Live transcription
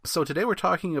So today we're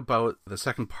talking about the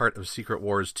second part of Secret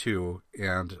Wars 2,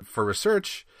 and for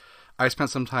research, I spent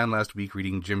some time last week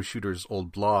reading Jim Shooter's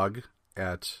old blog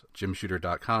at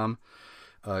jimshooter.com.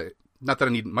 Not that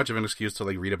I need much of an excuse to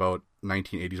read about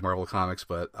 1980s Marvel comics,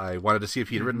 but I wanted to see if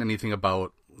he had written anything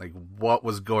about what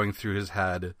was going through his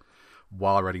head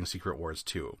while writing Secret Wars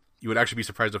 2. You would actually be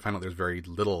surprised to find out there's very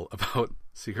little about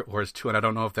Secret Wars 2, and I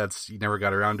don't know if that's you never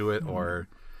got around to it or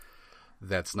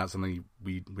that's not something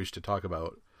we wish to talk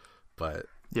about. But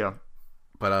yeah,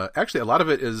 actually a lot of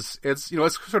it is it's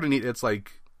sort of neat. It's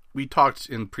we talked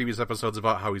in previous episodes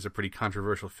about how he's a pretty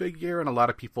controversial figure, and a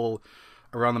lot of people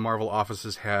around the Marvel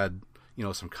offices had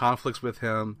some conflicts with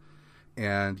him,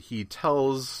 and he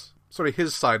tells sort of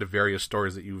his side of various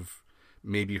stories that you've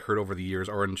maybe heard over the years,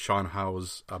 or in Sean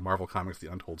Howe's Marvel Comics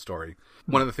The Untold Story.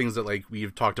 One of the things that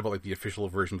we've talked about, the official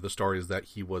version of the story, is that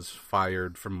he was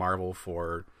fired from Marvel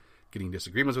for getting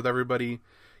disagreements with everybody.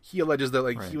 He alleges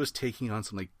that he was taking on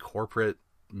some corporate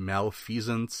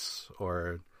malfeasance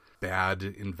or bad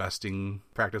investing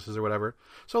practices or whatever.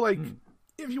 So if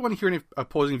you want to hear an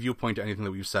opposing viewpoint to anything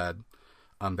that we've said,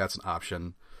 that's an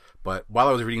option. But while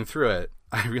I was reading through it,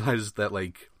 I realized that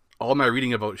all my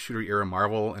reading about Shooter era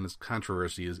Marvel and its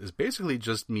controversy is basically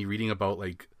just me reading about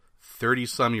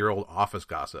 30-some-year-old office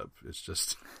gossip. It's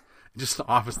just an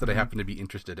office that I happen to be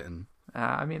interested in.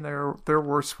 I mean, there are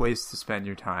worse ways to spend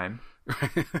your time.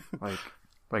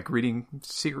 like reading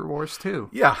Secret Wars 2.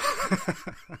 Yeah.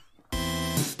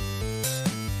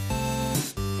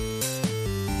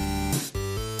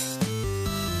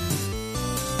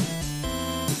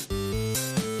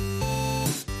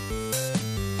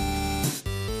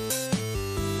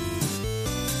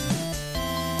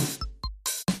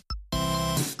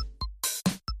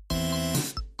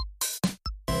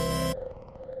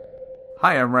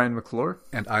 Hi, I'm Ryan McClure.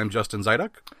 And I'm Justin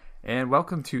Zyduk. And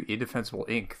welcome to Indefensible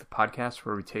Inc., the podcast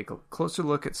where we take a closer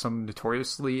look at some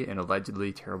notoriously and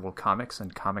allegedly terrible comics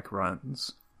and comic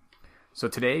runs. So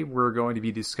today we're going to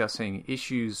be discussing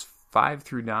issues 5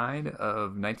 through 9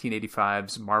 of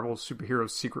 1985's Marvel Superhero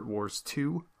Secret Wars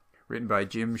 2, written by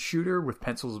Jim Shooter with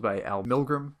pencils by Al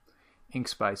Milgrom,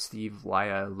 inks by Steve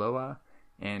Leialoha,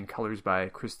 and colors by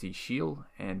Christy Shield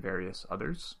and various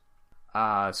others.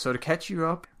 So to catch you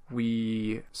up,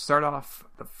 we start off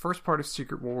the first part of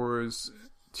Secret Wars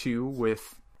 2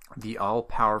 with the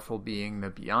all-powerful being the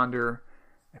Beyonder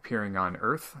appearing on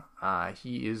Earth.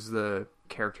 He is the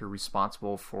character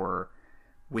responsible for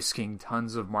whisking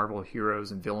tons of Marvel heroes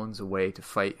and villains away to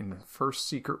fight in the first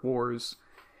Secret Wars,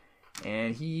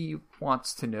 and he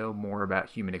wants to know more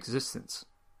about human existence.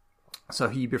 So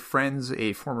he befriends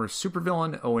a former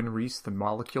supervillain, Owen Reese, the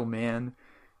Molecule Man,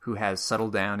 who has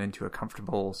settled down into a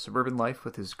comfortable suburban life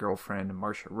with his girlfriend,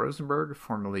 Marcia Rosenberg,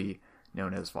 formerly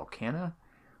known as Volcana.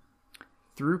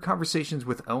 Through conversations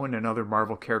with Owen and other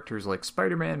Marvel characters like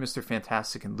Spider-Man, Mr.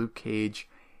 Fantastic, and Luke Cage,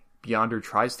 Beyonder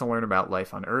tries to learn about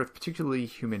life on Earth, particularly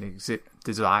human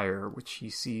desire, which he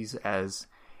sees as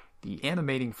the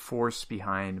animating force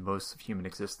behind most of human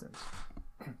existence.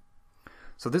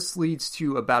 So this leads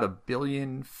to about 1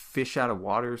 billion fish out of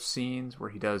water scenes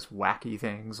where he does wacky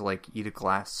things like eat a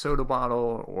glass soda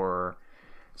bottle or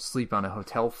sleep on a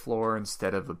hotel floor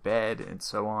instead of a bed, and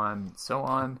so on and so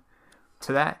on.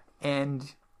 To that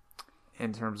end,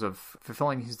 in terms of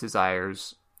fulfilling his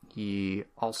desires, he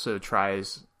also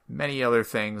tries many other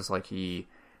things, like he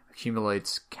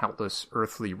accumulates countless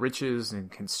earthly riches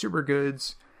and consumer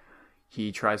goods.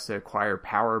 He tries to acquire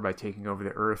power by taking over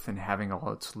the Earth and having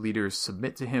all its leaders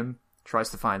submit to him. Tries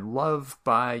to find love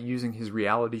by using his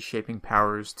reality-shaping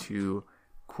powers to,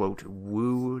 quote,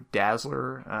 woo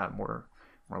Dazzler, more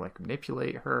like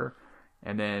manipulate her.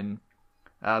 And then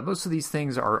most of these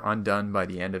things are undone by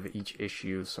the end of each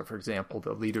issue. So, for example,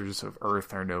 the leaders of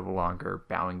Earth are no longer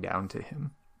bowing down to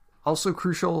him. Also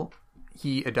crucial,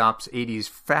 he adopts 80s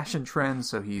fashion trends,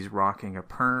 so he's rocking a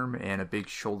perm and a big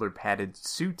shoulder-padded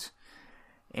suit.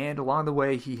 And along the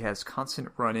way, he has constant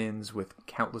run-ins with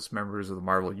countless members of the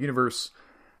Marvel Universe.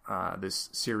 This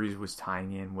series was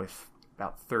tying in with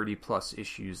about 30-plus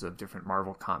issues of different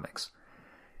Marvel comics.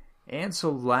 And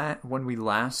so when we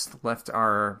last left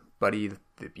our buddy,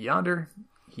 the Beyonder,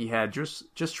 he had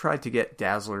just tried to get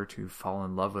Dazzler to fall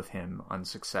in love with him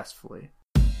unsuccessfully.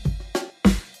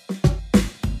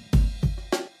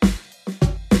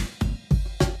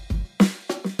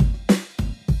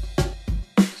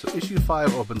 Issue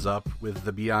 5 opens up with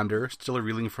the Beyonder, still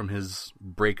reeling from his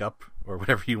breakup, or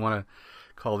whatever you want to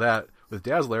call that, with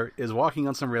Dazzler, is walking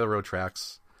on some railroad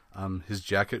tracks, his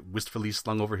jacket wistfully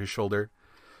slung over his shoulder,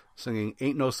 singing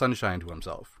Ain't No Sunshine to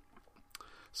himself.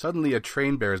 Suddenly a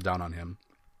train bears down on him,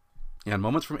 And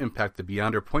moments from impact, the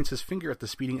Beyonder points his finger at the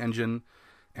speeding engine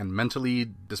and mentally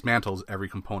dismantles every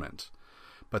component.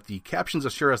 But the captions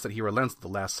assure us that he relents at the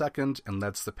last second and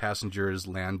lets the passengers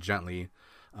land gently,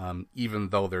 even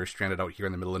though they're stranded out here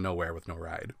in the middle of nowhere with no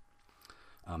ride.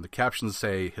 The captions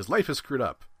say, his life is screwed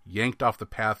up, yanked off the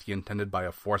path he intended by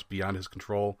a force beyond his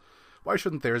control. Why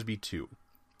shouldn't theirs be too?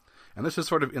 And this is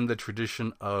sort of in the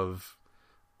tradition of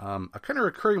a kind of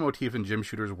recurring motif in Jim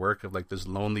Shooter's work of like this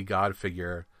lonely god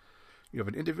figure. You have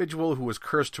an individual who was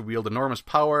cursed to wield enormous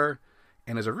power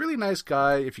and is a really nice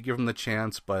guy if you give him the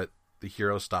chance, but the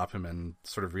heroes stop him and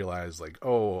sort of realize like,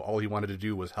 oh, all he wanted to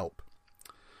do was help.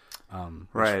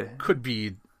 Right. Could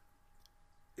be,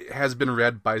 has been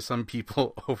read by some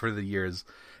people over the years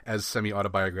as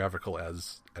semi-autobiographical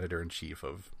as editor-in-chief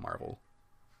of Marvel.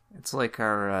 It's like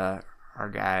our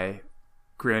guy,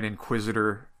 Grand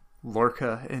Inquisitor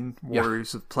Lorca in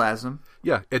Warriors of Plasm.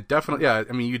 Yeah, it definitely. Yeah,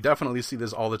 I mean, you definitely see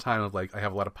this all the time. Of like, I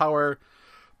have a lot of power,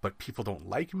 but people don't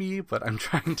like me. But I'm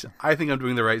trying to. I think I'm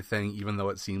doing the right thing, even though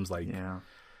it seems like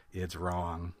it's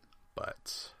wrong.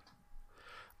 But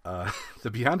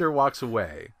the Beyonder walks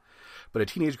away, but a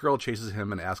teenage girl chases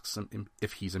him and asks him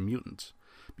if he's a mutant,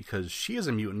 because she is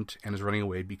a mutant and is running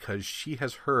away because she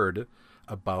has heard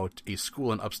about a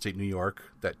school in upstate New York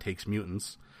that takes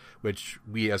mutants, which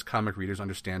we as comic readers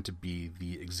understand to be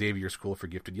the Xavier School for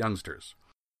Gifted Youngsters.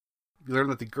 We learn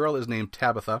that the girl is named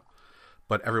Tabitha,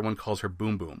 but everyone calls her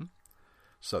Boom Boom.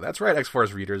 So that's right,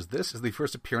 X-Force readers. This is the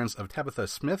first appearance of Tabitha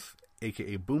Smith,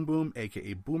 a.k.a. Boom Boom,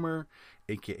 a.k.a. Boomer,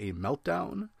 a.k.a.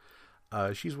 Meltdown.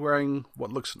 She's wearing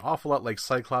what looks an awful lot like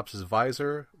Cyclops'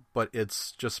 visor, but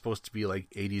it's just supposed to be like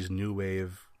 80s new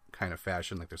wave kind of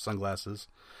fashion, like their sunglasses.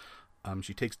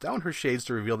 She takes down her shades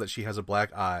to reveal that she has a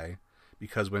black eye,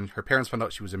 because when her parents found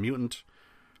out she was a mutant,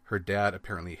 her dad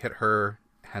apparently hit her,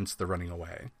 hence the running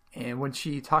away. And when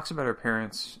she talks about her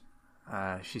parents,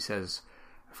 she says,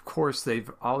 of course, they've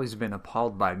always been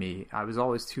appalled by me. I was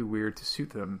always too weird to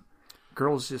suit them.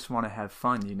 Girls just want to have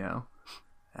fun, you know?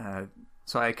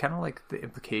 So I kind of like the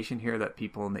implication here that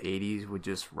people in the 80s would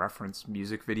just reference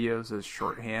music videos as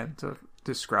shorthand to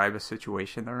describe a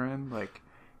situation they're in. Like,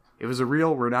 it was a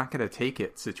real we're not going to take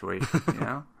it situation, you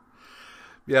know?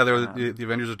 Yeah, the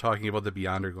Avengers are talking about the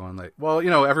Beyonder going like, well, you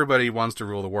know, everybody wants to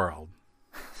rule the world.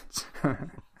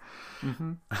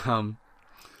 Mm-hmm.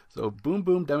 So Boom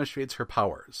Boom demonstrates her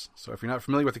powers. So if you're not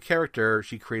familiar with the character,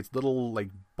 she creates little like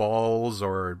balls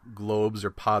or globes or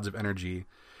pods of energy,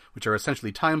 which are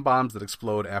essentially time bombs that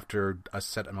explode after a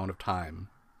set amount of time.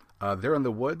 They're in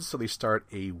the woods, so they start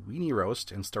a weenie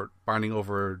roast and start bonding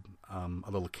over a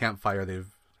little campfire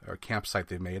campsite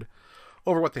they've made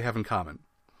over what they have in common.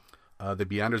 The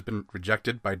Beyonder's been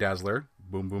rejected by Dazzler,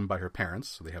 Boom Boom by her parents,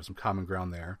 so they have some common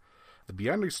ground there. The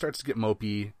Beyonder starts to get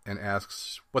mopey and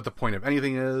asks what the point of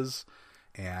anything is,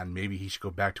 and maybe he should go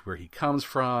back to where he comes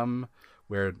from,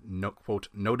 where, no, quote,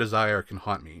 no desire can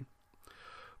haunt me.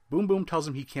 Boom Boom tells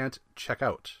him he can't check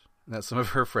out, and that some of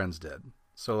her friends did.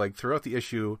 So, like, throughout the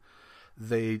issue,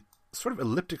 they sort of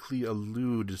elliptically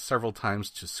allude several times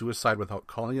to suicide without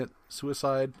calling it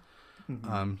suicide.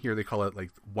 Mm-hmm. Here they call it, like,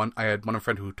 I had one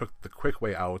friend who took the quick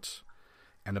way out,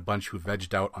 and a bunch who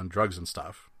vegged out on drugs and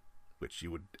stuff, which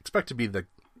you would expect to be the,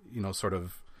 you know, sort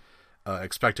of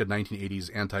expected 1980s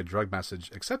anti-drug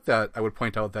message, except that I would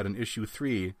point out that in issue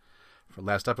 3, for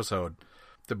last episode,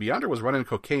 the Beyonder was running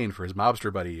cocaine for his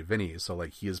mobster buddy, Vinny, so,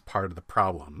 like, he is part of the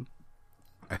problem,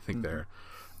 I think, there.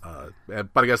 But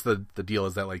I guess the deal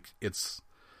is that, like, it's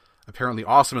apparently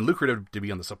awesome and lucrative to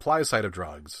be on the supply side of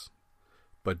drugs,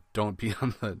 but don't be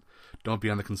on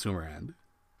the consumer end.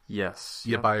 Yes.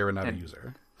 Be a buyer and not a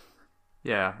user.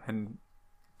 Yeah, and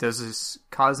does this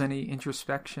cause any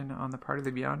introspection on the part of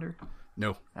the Beyonder?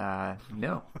 No.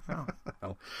 No.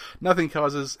 No. Nothing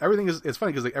causes... Everything is... It's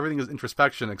funny because like, everything is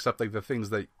introspection except like the things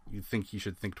that you think he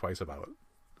should think twice about.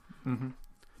 Mm-hmm.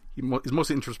 He's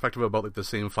mostly introspective about like the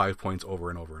same 5 points over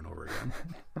and over and over again.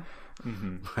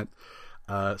 Mm-hmm.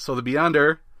 But, so the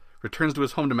Beyonder returns to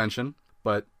his home dimension,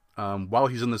 but while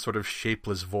he's in this sort of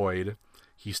shapeless void,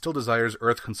 he still desires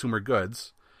Earth consumer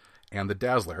goods and the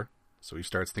Dazzler. So he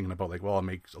starts thinking about like, well,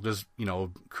 I'll just, you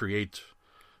know, create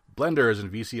blenders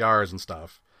and VCRs and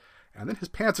stuff. And then his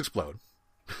pants explode.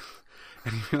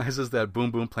 And he realizes that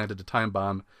Boom Boom planted a time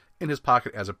bomb in his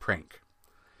pocket as a prank.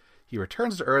 He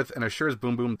returns to Earth and assures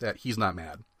Boom Boom that he's not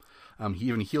mad. He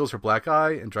even heals her black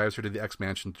eye and drives her to the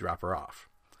X-Mansion to drop her off.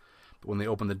 But when they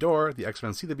open the door, the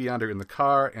X-Men see the Beyonder in the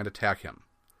car and attack him.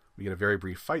 We get a very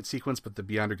brief fight sequence, but the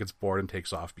Beyonder gets bored and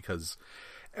takes off because,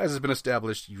 as has been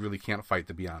established, you really can't fight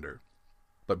the Beyonder.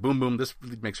 But Boom Boom, this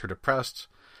really makes her depressed.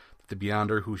 The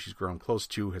Beyonder, who she's grown close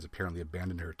to, has apparently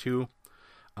abandoned her too.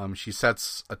 She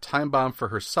sets a time bomb for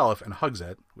herself and hugs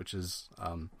it, which is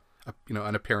an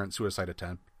apparent suicide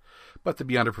attempt. But the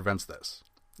Beyonder prevents this.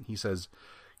 He says,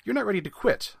 "You're not ready to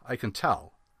quit, I can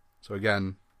tell." So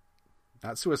again,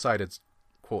 not suicide, it's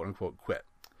quote-unquote quit.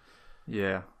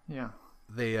 Yeah.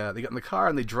 They get in the car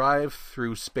and they drive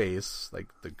through space, like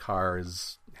the car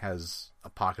has a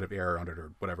pocket of air around it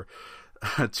or whatever,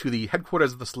 to the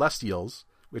headquarters of the Celestials,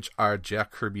 which are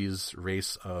Jack Kirby's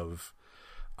race of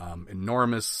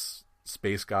enormous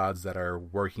space gods that are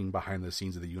working behind the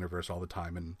scenes of the universe all the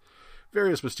time in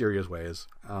various mysterious ways.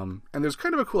 And there's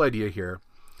kind of a cool idea here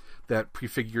that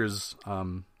prefigures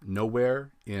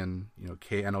Nowhere in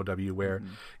KNOW, where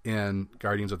in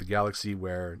Guardians of the Galaxy,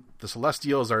 where the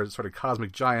Celestials are sort of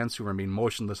cosmic giants who remain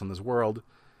motionless on this world,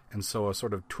 and so a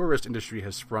sort of tourist industry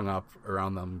has sprung up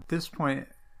around them. At this point,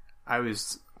 I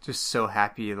was just so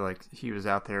happy like he was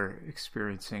out there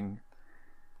experiencing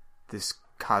this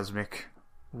cosmic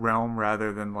realm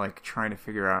rather than like trying to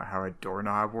figure out how a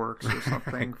doorknob works or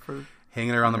something for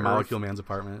hanging around the Molecule Man's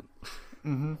apartment.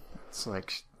 Mm-hmm. It's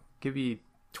like, give me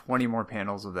 20 more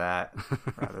panels of that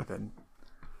rather than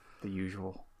the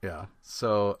usual. Yeah.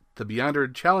 So the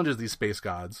Beyonder challenges these space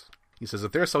gods. He says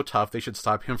if they're so tough, they should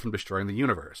stop him from destroying the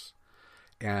universe.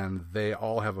 And they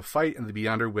all have a fight, and the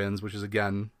Beyonder wins, which is,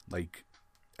 again, like,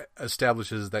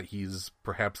 establishes that he's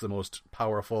perhaps the most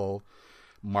powerful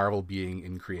Marvel being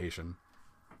in creation.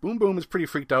 Boom Boom is pretty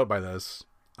freaked out by this.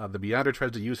 The Beyonder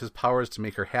tries to use his powers to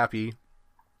make her happy,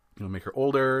 make her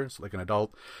older, so like an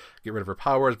adult, get rid of her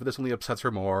powers, but this only upsets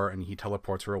her more, and he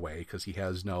teleports her away because he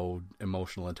has no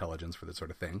emotional intelligence for this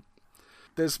sort of thing.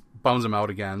 This bums him out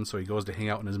again, so he goes to hang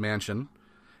out in his mansion,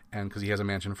 and because he has a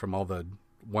mansion from all the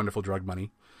wonderful drug money,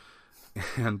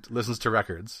 and listens to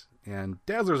records. And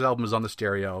Dazzler's album is on the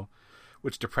stereo,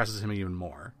 which depresses him even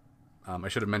more. I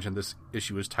should have mentioned this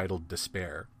issue is titled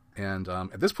Despair. And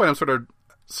at this point, I'm sort of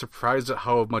surprised at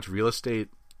how much real estate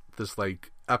this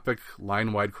like epic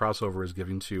line-wide crossover is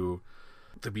giving to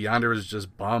the Beyonder. Is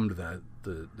just bummed that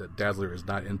that Dazzler is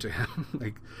not into him.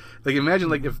 like imagine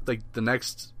like if like the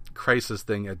next Crisis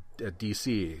thing at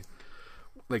DC,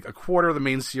 like a quarter of the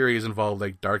main series involved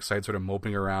like Darkseid sort of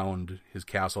moping around his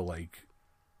castle, like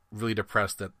really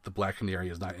depressed that the Black Canary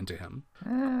is not into him.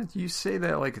 You say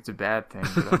that like it's a bad thing,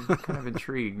 but I'm kind of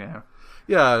intrigued now.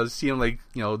 Yeah, see him like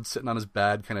sitting on his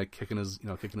bed, kind of kicking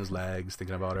his legs,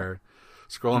 thinking about her,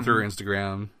 scrolling through her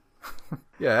Instagram.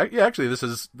 yeah. Actually, I'm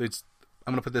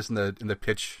gonna put this in the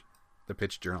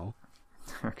pitch journal.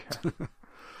 Okay.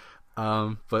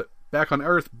 But back on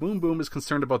Earth, Boom Boom is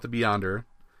concerned about the Beyonder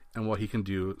and what he can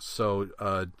do.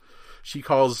 So she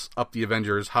calls up the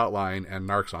Avengers hotline and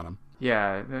narcs on him.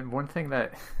 Yeah, and one thing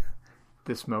that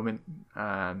this moment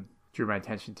drew my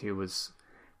attention to was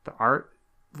the art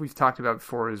we've talked about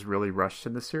before is really rushed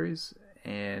in the series,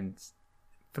 and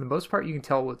for the most part you can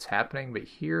tell what's happening, but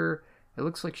here it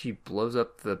looks like she blows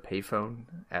up the payphone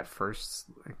at first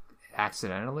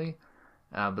accidentally,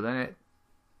 but then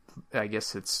I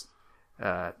guess it's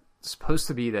supposed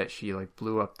to be that she like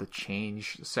blew up the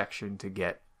change section to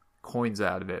get coins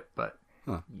out of it, but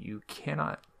you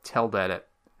cannot tell that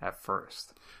at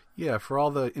first. Yeah, for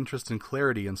all the interest and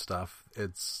clarity and stuff,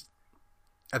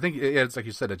 I think it's like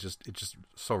you said, it just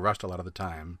so rushed a lot of the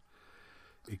time.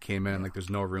 It came in like there's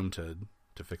no room to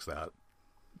fix that.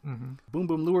 Mm-hmm. Boom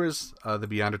Boom lures the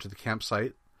Beyonder to the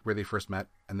campsite where they first met,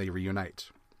 and they reunite.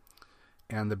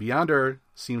 And the Beyonder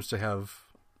seems to have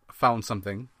found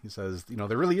something. He says,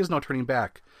 there really is no turning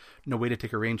back, no way to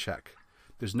take a rain check.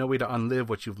 There's no way to unlive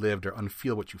what you've lived or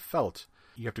unfeel what you felt.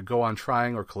 You have to go on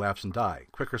trying or collapse and die,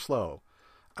 quick or slow.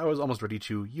 I was almost ready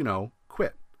to,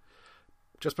 quit.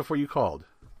 Just before you called.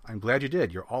 I'm glad you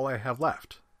did. You're all I have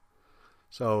left.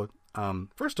 So,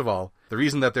 first of all, the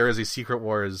reason that there is a Secret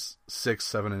Wars 6,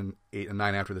 7, and 8, and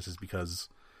 9 after this is because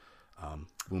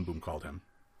Boom Boom called him.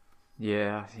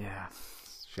 Yeah.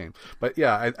 Shame. But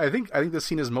yeah, I think this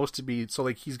scene is most to be, so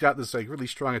like he's got this like really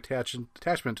strong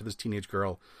attachment to this teenage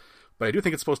girl, but I do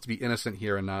think it's supposed to be innocent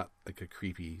here and not like a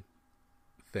creepy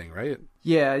thing, right?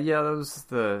 Yeah, that was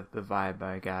the vibe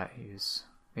I got. He's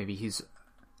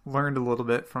learned a little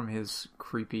bit from his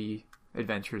creepy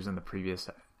adventures in the previous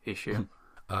issue.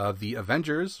 The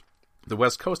Avengers, the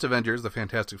West Coast Avengers, the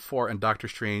Fantastic Four, and Doctor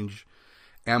Strange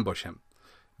ambush him.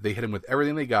 They hit him with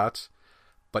everything they got,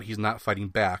 but he's not fighting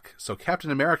back. So Captain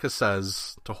America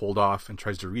says to hold off and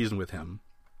tries to reason with him.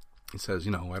 He says,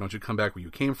 why don't you come back where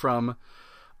you came from?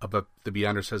 But the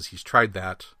Beyonder says he's tried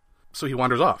that. So he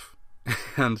wanders off.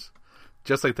 And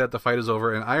just like that, the fight is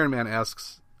over, and Iron Man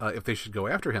asks if they should go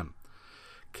after him.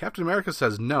 Captain America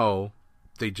says no,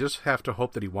 they just have to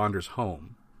hope that he wanders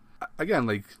home. Again,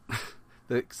 like,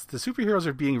 the superheroes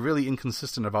are being really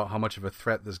inconsistent about how much of a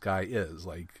threat this guy is.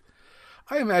 Like,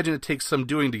 I imagine it takes some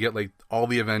doing to get like all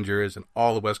the Avengers and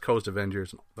all the West Coast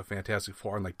Avengers and the Fantastic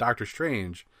Four and like Doctor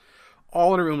Strange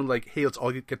all in a room, like, hey, let's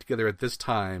all get together at this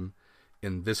time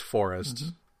in this forest. Mm-hmm.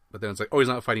 But then it's like, oh, he's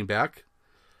not fighting back?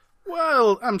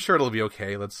 Well, I'm sure it'll be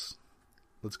okay. Let's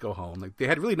go home. Like, they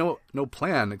had really no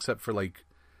plan except for like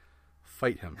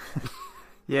fight him.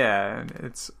 Yeah,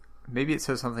 it's maybe it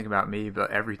says something about me,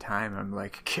 but every time I'm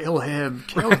like, kill him.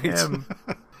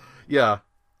 Yeah.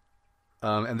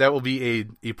 And that will be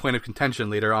a point of contention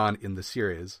later on in the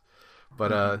series.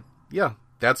 But yeah,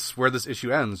 that's where this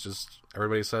issue ends. Just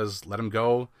everybody says, let him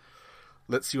go.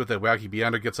 Let's see what the wacky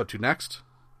Beyonder gets up to next.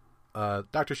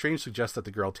 Dr. Strange suggests that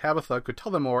the girl Tabitha could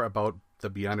tell them more about the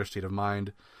Beyonder state of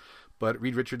mind, but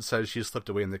Reed Richards says she's slipped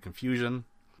away in the confusion.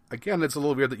 Again, it's a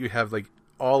little weird that you have like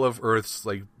all of Earth's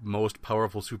like most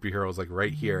powerful superheroes like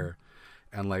right here,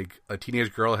 and like a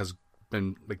teenage girl has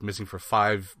been like missing for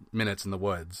 5 minutes in the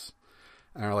woods,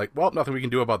 and are like, well, nothing we can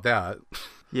do about that.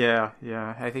 Yeah.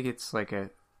 I think it's like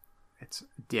it's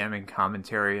damning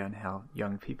commentary on how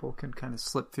young people can kind of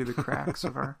slip through the cracks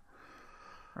of our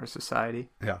society.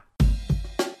 Yeah.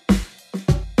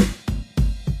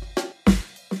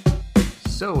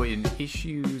 So in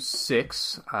issue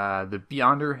 6, the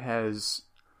Beyonder has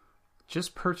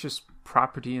just purchased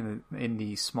property in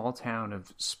the small town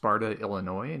of Sparta,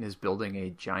 Illinois, and is building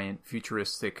a giant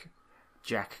futuristic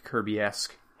Jack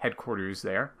Kirby-esque headquarters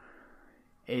there.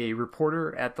 A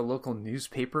reporter at the local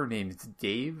newspaper named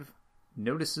Dave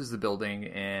notices the building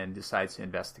and decides to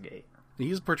investigate.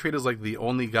 He's portrayed as like the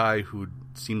only guy who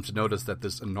seems to notice that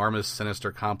this enormous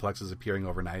sinister complex is appearing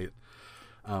overnight.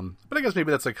 But I guess maybe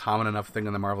that's a common enough thing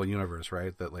in the Marvel Universe,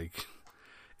 right? That like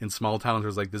in small towns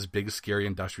there's like this big scary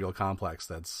industrial complex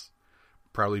that's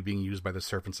probably being used by the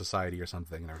Serpent Society or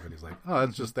something, and everybody's like, oh,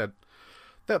 it's just that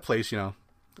place, on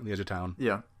the edge of town.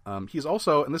 Yeah. He's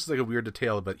also, and this is like a weird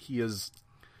detail, but he is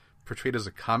portrayed as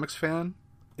a comics fan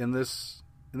in this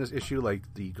issue. Like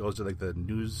he goes to like the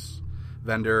news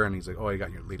vendor and he's like, oh, I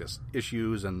got your latest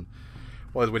issues, and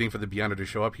while he's waiting for the Beyonder to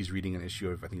show up, he's reading an issue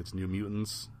of, I think it's New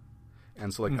Mutants.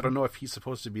 And so, like, I don't know if he's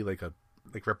supposed to be like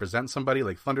represent somebody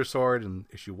like Thundersword in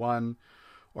issue 1,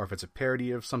 or if it's a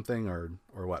parody of something or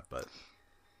what. But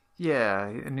yeah,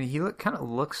 and he kind of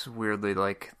looks weirdly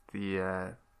like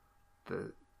the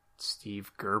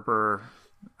Steve Gerber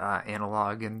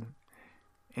analog in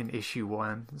issue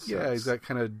 1. So yeah, he's got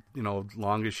kind of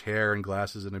longish hair and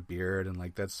glasses and a beard, and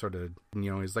like that's sort of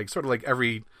he's like sort of like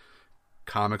every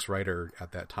comics writer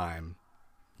at that time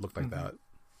looked like that.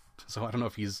 So I don't know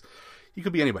if he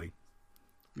could be anybody.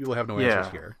 We will have no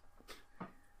answers here.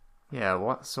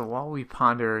 Yeah, so while we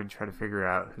ponder and try to figure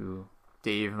out who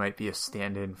Dave might be a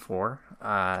stand-in for,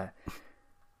 the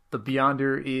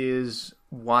Beyonder is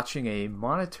watching a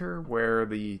monitor where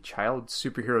the child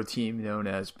superhero team known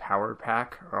as Power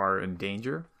Pack are in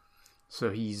danger. So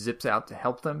he zips out to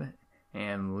help them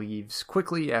and leaves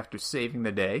quickly after saving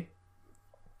the day.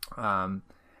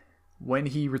 When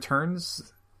he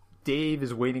returns, Dave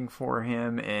is waiting for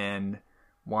him and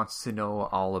wants to know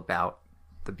all about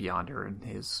the Beyonder and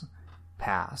his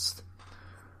past.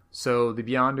 So the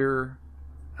Beyonder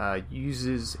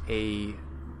uses a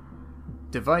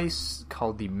device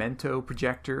called the Mento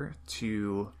projector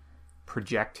to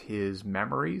project his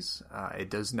memories. It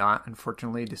does not,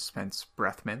 unfortunately, dispense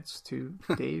breath mints to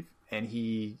Dave, and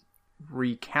he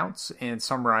recounts and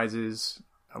summarizes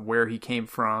where he came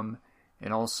from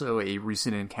and also a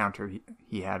recent encounter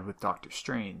he had with Doctor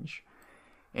Strange.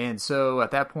 And so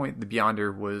at that point, the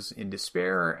Beyonder was in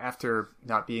despair after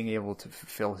not being able to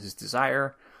fulfill his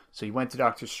desire. So he went to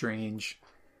Doctor Strange,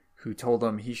 who told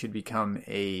him he should become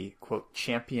a, quote,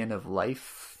 champion of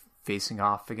life, facing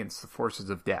off against the forces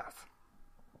of death.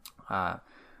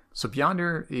 So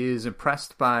Beyonder is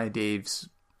impressed by Dave's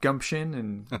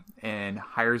gumption and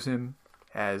hires him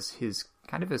as his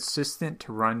kind of assistant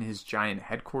to run his giant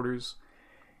headquarters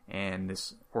and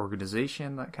this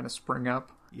organization that kind of sprung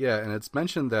up. Yeah, and it's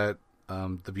mentioned that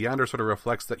the Beyonder sort of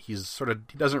reflects that he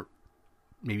doesn't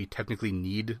maybe technically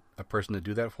need a person to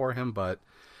do that for him, but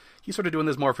he's sort of doing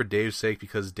this more for Dave's sake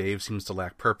because Dave seems to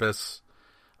lack purpose,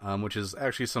 which is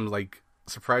actually some like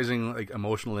surprising like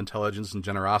emotional intelligence and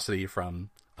generosity from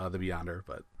the Beyonder.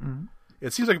 But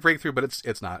it seems like a breakthrough, but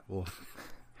it's not. Well,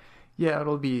 yeah,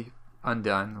 it'll be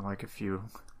undone like a few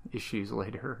issues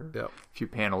later, a few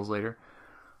panels later.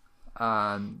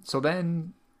 So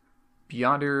then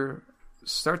Beyonder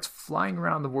starts flying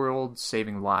around the world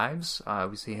saving lives.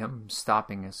 We see him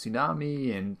stopping a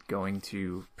tsunami and going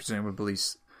to presumably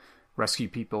rescue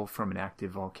people from an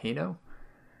active volcano.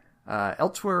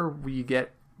 Elsewhere, we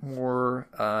get more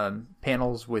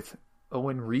panels with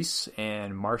Owen Reese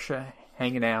and Marcia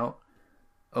hanging out.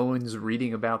 Owen's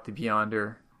reading about the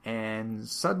Beyonder, and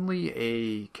suddenly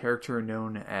a character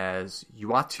known as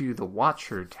Uatu the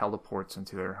Watcher teleports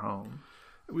into their home.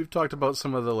 We've talked about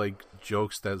some of the like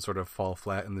jokes that sort of fall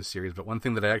flat in this series, but one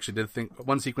thing that I actually did think,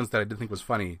 one sequence that I did think was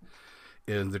funny,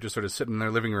 is they're just sort of sitting in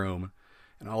their living room,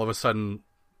 and all of a sudden,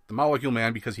 the Molecule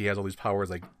Man, because he has all these powers,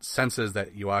 like senses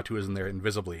that Uatu is in there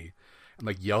invisibly, and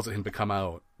like yells at him to come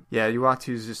out. Yeah,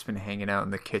 Uatu's just been hanging out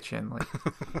in the kitchen, like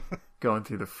going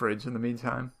through the fridge in the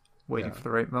meantime, waiting for the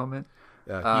right moment.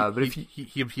 Yeah, but if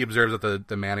he observes that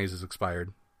the mayonnaise is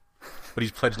expired, but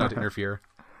he's pledged not to interfere.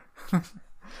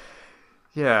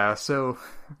 Yeah, so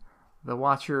the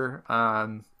Watcher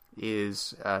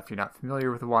is, if you're not familiar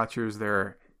with the Watchers,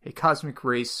 they're a cosmic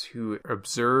race who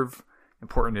observe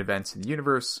important events in the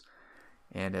universe,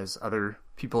 and as other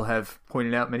people have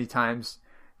pointed out many times,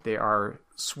 they are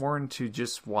sworn to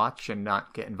just watch and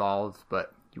not get involved,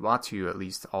 but Uatu at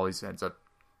least always ends up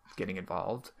getting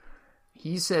involved.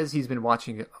 He says he's been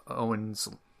watching Owen's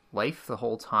life the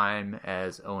whole time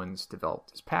as Owen's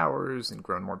developed his powers and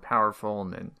grown more powerful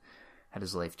and then had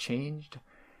his life changed.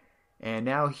 And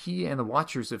now he and the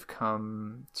Watchers have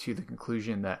come to the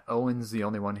conclusion that Owen's the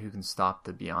only one who can stop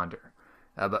the Beyonder.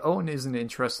 But Owen isn't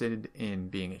interested in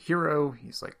being a hero.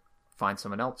 He's like, find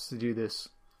someone else to do this.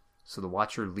 So the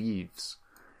Watcher leaves.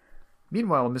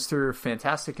 Meanwhile, Mr.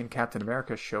 Fantastic and Captain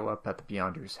America show up at the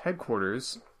Beyonder's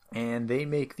headquarters, and they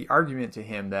make the argument to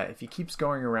him that if he keeps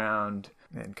going around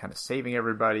and kind of saving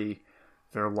everybody,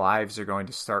 their lives are going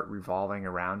to start revolving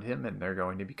around him, and they're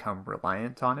going to become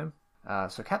reliant on him.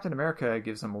 So Captain America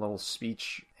gives them a little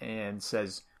speech and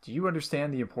says, "Do you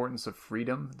understand the importance of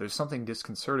freedom? There's something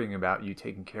disconcerting about you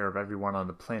taking care of everyone on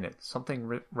the planet,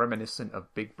 something reminiscent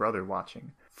of Big Brother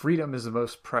watching. Freedom is the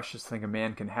most precious thing a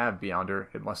man can have, Beyonder.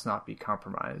 It must not be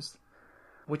compromised."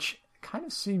 Which kind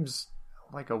of seems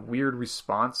like a weird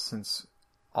response, since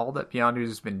all that Beyonder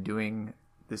has been doing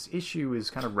this issue is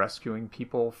kind of rescuing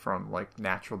people from like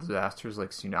natural disasters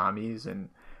like tsunamis and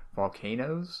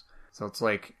volcanoes. So it's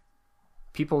like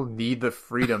people need the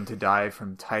freedom to die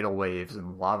from tidal waves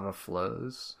and lava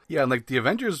flows. Yeah, and like the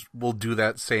Avengers will do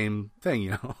that same thing,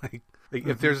 you know, like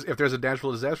if there's a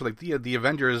natural disaster, like the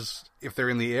Avengers, if they're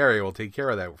in the area, will take care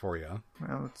of that for you.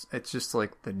 Well, it's just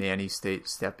like the nanny state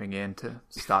stepping in to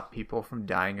stop people from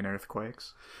dying in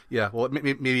earthquakes. Yeah, well,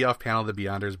 maybe off panel, the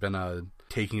Beyonder's been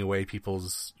taking away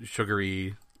people's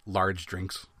sugary large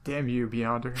drinks. Damn you,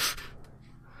 Beyonder.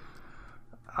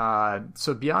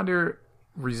 So Beyonder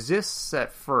resists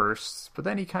at first, but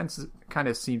then he kind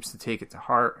of seems to take it to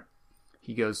heart.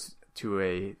 He goes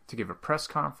to give a press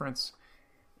conference,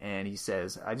 and he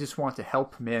says, "I just want to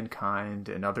help mankind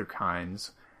and other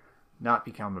kinds not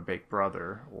become a big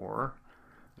brother," or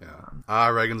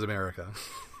Reagan's America.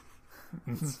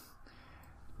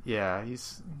 Yeah,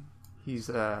 he's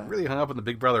really hung up on the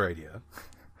Big Brother idea.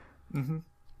 Mm-hmm.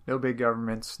 No big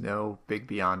governments, no big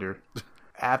Beyonder.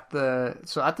 At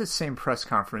this same press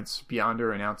conference,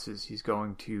 Beyonder announces he's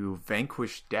going to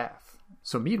vanquish death.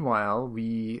 So meanwhile,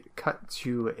 we cut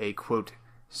to a, quote,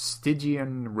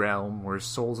 Stygian realm where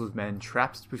souls of men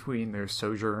trapped between their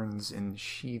sojourns in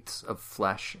sheaths of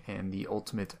flesh and the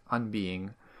ultimate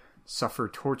unbeing suffer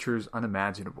tortures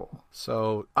unimaginable.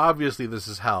 So obviously this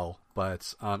is hell,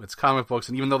 but it's comic books,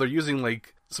 and even though they're using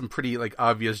like some pretty like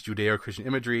obvious Judeo-Christian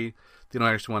imagery, they don't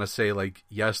actually want to say like,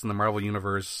 yes, in the Marvel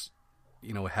universe,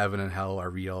 you know, heaven and hell are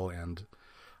real, and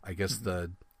I guess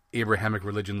the Abrahamic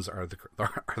religions are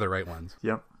the right ones.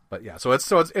 Yep. But yeah, so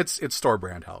it's store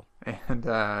brand hell. And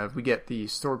we get the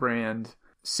store brand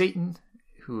Satan,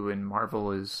 who in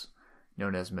Marvel is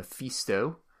known as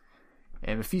Mephisto.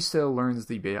 And Mephisto learns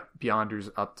the Beyonder's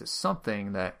up to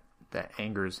something that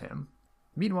angers him.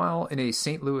 Meanwhile, in a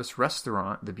St. Louis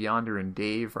restaurant, the Beyonder and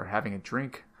Dave are having a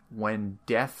drink when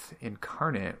Death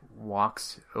incarnate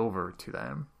walks over to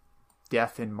them.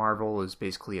 Death in Marvel is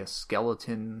basically a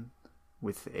skeleton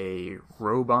with a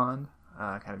robe on,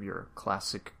 kind of your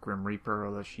classic Grim Reaper,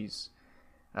 although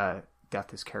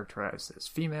Death is characterized as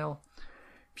female.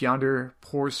 Beyonder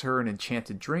pours her an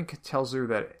enchanted drink, tells her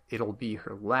that it'll be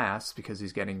her last because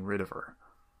he's getting rid of her.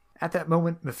 At that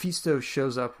moment, Mephisto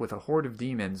shows up with a horde of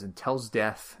demons and tells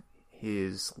Death,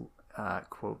 his,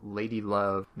 quote, lady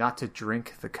love, not to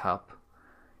drink the cup,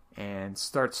 and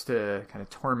starts to kind of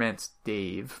torment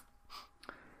Dave.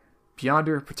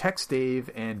 Beyonder protects Dave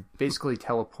and basically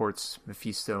teleports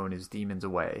Mephisto and his demons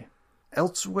away.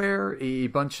 Elsewhere, a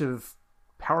bunch of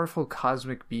powerful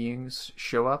cosmic beings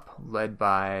show up, led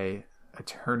by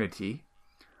Eternity,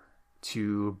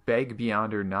 to beg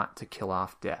Beyonder not to kill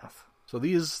off Death. So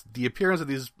the appearance of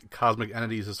these cosmic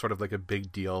entities is sort of like a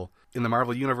big deal in the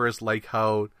Marvel Universe, like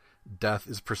how Death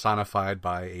is personified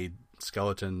by a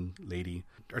skeleton lady.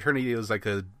 Eternity is like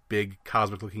a big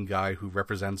cosmic-looking guy who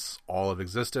represents all of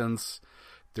existence.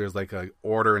 There's like a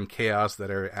order and chaos that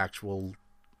are actual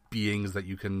beings that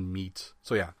you can meet.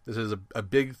 So yeah, this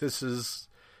is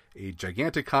a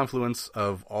gigantic confluence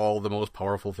of all the most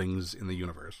powerful things in the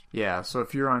universe. Yeah, so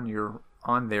if you're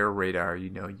on their radar,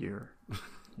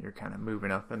 you're kind of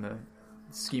moving up in the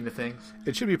scheme of things.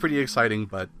 It should be pretty exciting,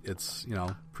 but it's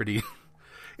pretty.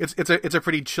 It's a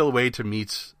pretty chill way to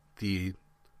meet the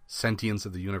sentience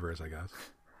of the universe, I guess.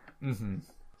 Mm-hmm.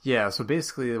 Yeah, so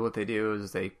basically what they do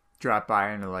is they drop by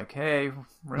and they're like, "Hey,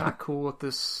 we're not cool with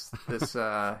this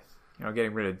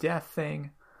getting rid of Death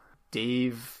thing."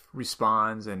 Dave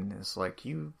responds and is like,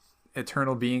 "You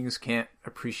eternal beings can't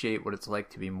appreciate what it's like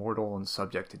to be mortal and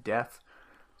subject to death."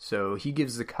 So he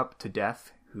gives the cup to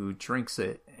Death, who drinks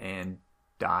it and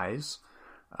dies.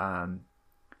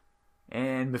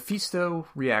 And Mephisto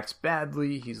reacts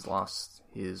badly. He's lost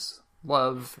his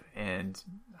love and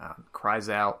cries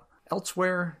out.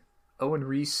 Elsewhere, Owen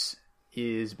Reese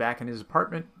is back in his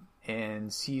apartment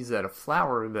and sees that a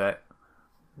flower that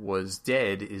was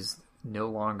dead is no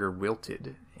longer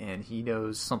wilted. And he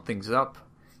knows something's up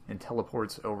and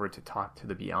teleports over to talk to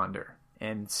the Beyonder.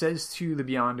 And says to the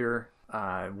Beyonder,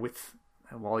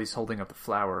 while he's holding up the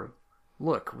flower,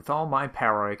 "Look, with all my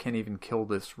power, I can't even kill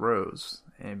this rose."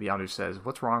 And Beyonder says,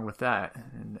 "What's wrong with that?"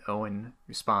 And Owen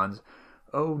responds,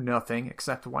 "Oh, nothing,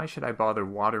 except why should I bother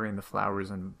watering the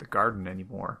flowers in the garden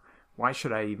anymore? Why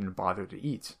should I even bother to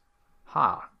eat?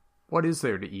 Ha! What is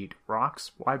there to eat?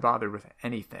 Rocks? Why bother with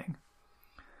anything?"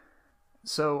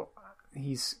 So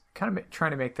he's kind of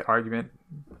trying to make the argument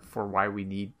for why we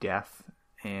need Death,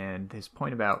 and his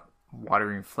point about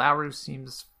watering flowers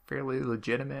seems fairly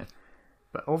legitimate,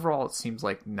 but overall it seems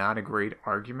like not a great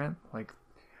argument. Like,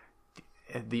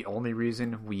 the only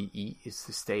reason we eat is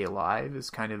to stay alive is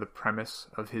kind of the premise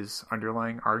of his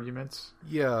underlying arguments.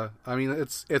 Yeah, I mean,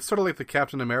 it's sort of like the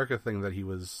Captain America thing that he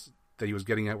was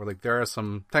getting at, where like there are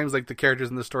some times like the characters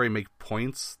in the story make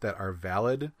points that are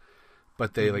valid,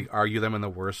 but they like argue them in the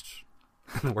worst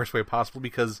way possible,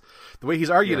 because the way he's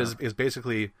argued is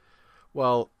basically,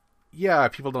 well, yeah,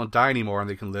 people don't die anymore and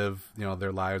they can live,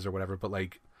 their lives or whatever, but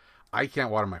like I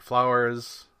can't water my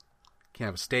flowers, can't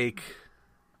have a steak.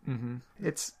 Mm-hmm.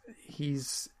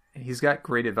 He's got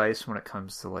great advice when it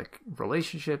comes to like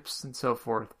relationships and so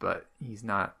forth, but he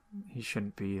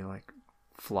shouldn't be like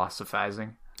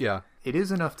philosophizing. Yeah, it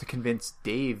is enough to convince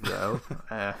Dave though.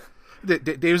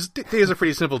 Dave's a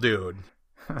pretty simple dude.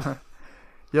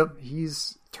 Yep,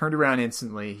 he's turned around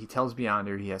instantly. He tells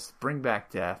Beyonder he has to bring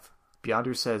back Death.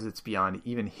 Beyonder says it's beyond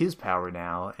even his power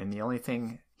now, and the only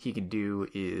thing he can do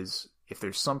is, if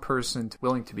there's some person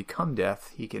willing to become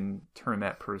Death, he can turn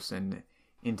that person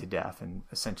into Death and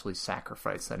essentially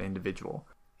sacrifice that individual.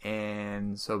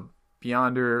 And so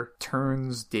Beyonder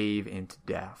turns Dave into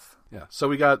Death. Yeah, so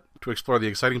we got to explore the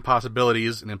exciting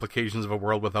possibilities and implications of a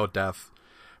world without death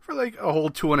for like a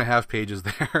whole 2.5 pages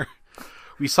there.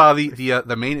 We saw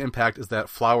the main impact is that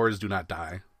flowers do not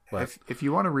die. But if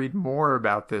you want to read more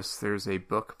about this, there's a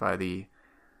book by the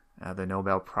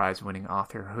Nobel Prize winning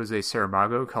author Jose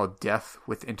Saramago called Death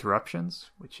with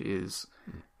Interruptions, which is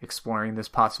exploring this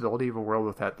possibility of a world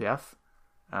without death.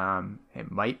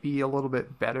 It might be a little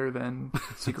bit better than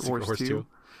Secret Wars 2.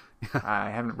 I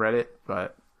haven't read it,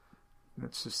 but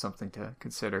it's just something to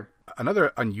consider.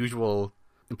 Another unusual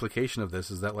implication of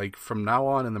this is that, like, from now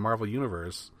on in the Marvel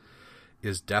Universe,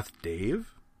 is Death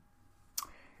Dave?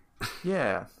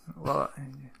 Yeah, well,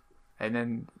 and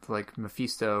then, like,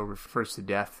 Mephisto refers to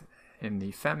Death in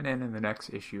the feminine in the next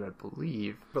issue, I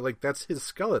believe. But, like, that's his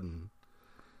skeleton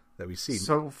that we see.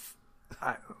 So,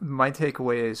 my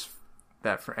takeaway is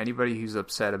that for anybody who's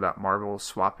upset about Marvel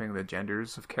swapping the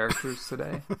genders of characters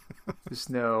today, just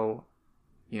know,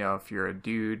 if you're a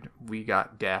dude, we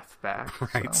got Death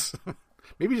back. Right. So.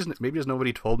 maybe just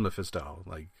nobody told Mephisto,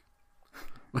 like,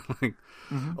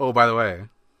 oh, by the way,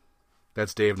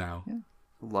 that's Dave now. Yeah.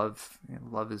 Love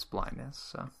is blindness.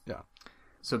 So yeah.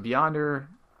 So Beyonder,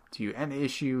 to end the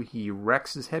issue, he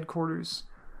wrecks his headquarters,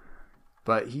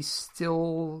 but he's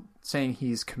still saying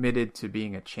he's committed to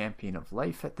being a champion of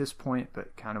life at this point,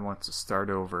 but kind of wants to start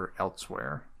over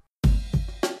elsewhere.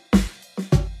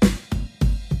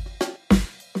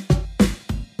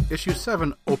 Issue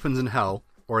 7 opens in Hell,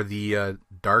 or the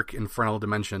Dark Infernal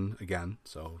Dimension again,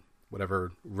 so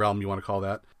whatever realm you want to call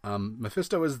that.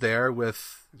 Mephisto is there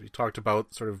with, we talked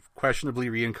about, sort of questionably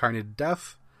reincarnated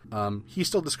Death. He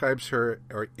still describes her,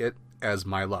 or it, as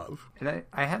my love. And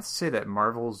I have to say that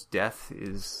Marvel's Death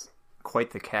is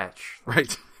quite the catch.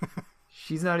 Right.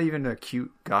 She's not even a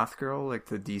cute goth girl like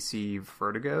the DC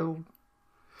Vertigo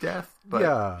Death,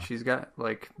 but she's got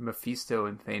like Mephisto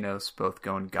and Thanos both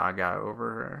going gaga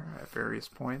over her at various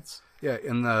points. Yeah,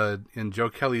 in Joe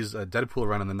Kelly's Deadpool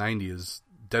run in the 90s,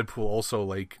 Deadpool also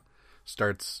like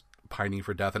starts pining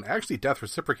for death, and actually death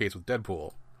reciprocates with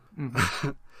Deadpool. Mm-hmm.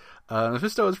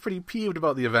 Mephisto is pretty peeved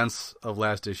about the events of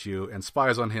last issue and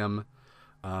spies on him,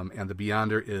 and the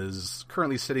Beyonder is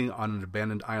currently sitting on an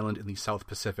abandoned island in the South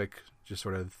Pacific, just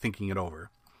sort of thinking it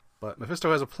over. But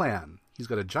Mephisto has a plan. He's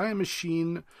got a giant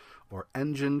machine or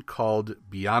engine called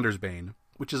Beyonder's Bane,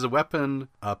 which is a weapon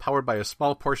powered by a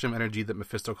small portion of energy that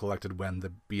Mephisto collected when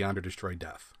the Beyonder destroyed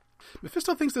Death.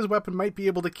 Mephisto thinks this weapon might be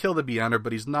able to kill the Beyonder,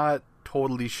 but he's not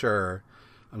totally sure.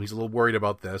 He's a little worried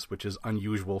about this, which is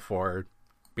unusual for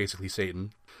basically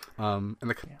Satan. And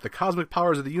the cosmic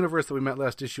powers of the universe that we met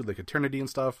last issue, like Eternity and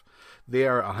stuff, they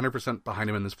are 100% behind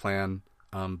him in this plan.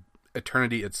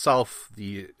 Eternity itself,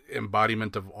 the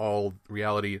embodiment of all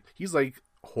reality, he's like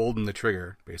holding the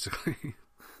trigger, basically.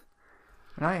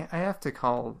 And I have to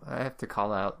call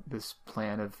out this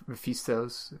plan of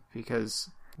Mephisto's, because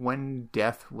when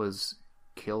Death was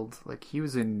killed, like he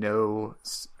was in no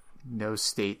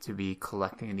state to be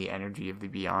collecting the energy of the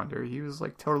Beyonder. He was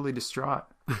like totally distraught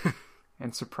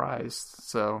and surprised.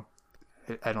 So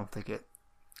I don't think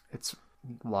it's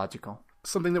logical.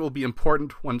 Something that will be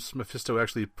important once Mephisto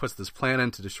actually puts this plan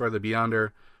in to destroy the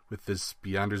Beyonder with this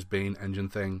Beyonder's Bane engine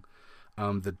thing.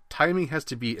 The timing has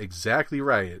to be exactly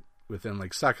right within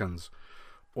like seconds,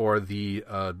 or the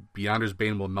Beyonder's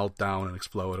Bane will melt down and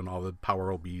explode and all the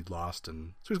power will be lost.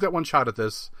 And so he's got one shot at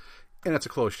this, and it's a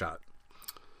close shot.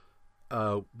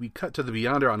 We cut to the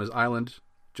Beyonder on his island,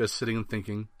 just sitting and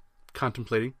thinking,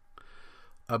 contemplating.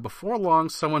 Before long,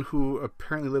 someone who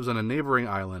apparently lives on a neighboring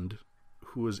island,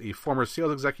 who is a former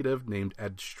sales executive named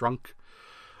Ed Strunk,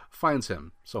 finds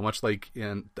him. So much like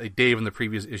in Dave in the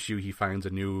previous issue, he finds a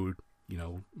new,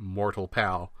 mortal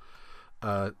pal.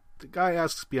 The guy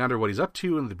asks Beyonder what he's up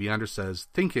to, and the Beyonder says,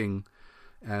 thinking,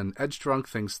 and Ed Strunk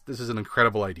thinks this is an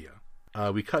incredible idea.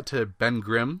 We cut to Ben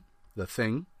Grimm, the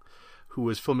Thing, who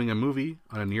is filming a movie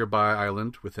on a nearby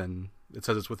island within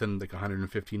like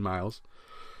 115 miles.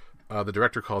 The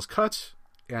director calls cut,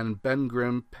 and Ben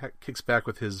Grimm kicks back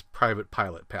with his private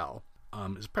pilot pal.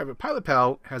 His private pilot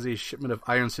pal has a shipment of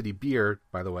Iron City beer,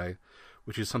 by the way,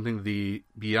 which is something the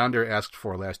Beyonder asked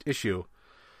for last issue.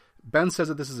 Ben says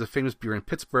that this is a famous beer in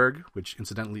Pittsburgh, which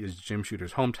incidentally is Jim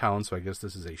Shooter's hometown, so I guess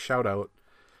this is a shout-out.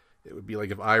 It would be like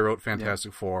if I wrote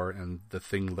Fantastic Four and the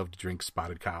Thing loved to drink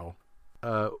Spotted Cow.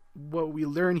 What we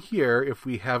learn here, if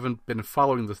we haven't been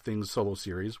following the Thing's solo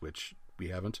series, which we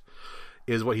haven't,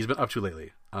 is what he's been up to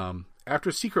lately.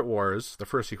 After Secret Wars, the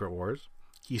first Secret Wars,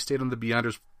 he stayed on the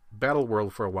Beyonder's battle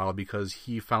world for a while because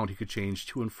he found he could change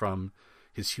to and from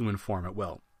his human form at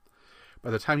will. By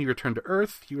the time he returned to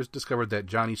Earth, he was discovered that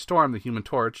Johnny Storm, the Human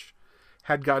Torch,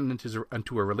 had gotten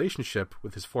into a relationship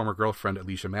with his former girlfriend,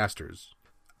 Alicia Masters.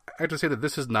 I have to say that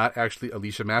this is not actually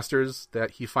Alicia Masters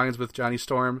that he finds with Johnny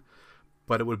Storm,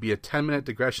 but it would be a 10-minute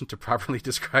digression to properly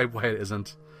describe why it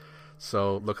isn't.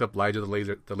 So look up Elijah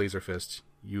the Laser Fist.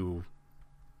 I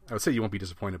would say you won't be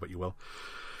disappointed, but you will.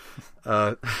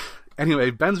 Anyway,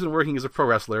 Ben's been working as a pro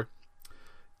wrestler,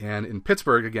 and in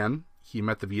Pittsburgh again, he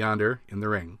met the Beyonder in the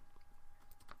ring.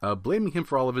 Blaming him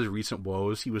for all of his recent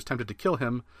woes, he was tempted to kill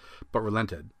him, but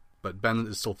relented. But Ben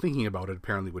is still thinking about it,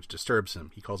 apparently, which disturbs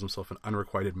him. He calls himself an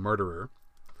unrequited murderer.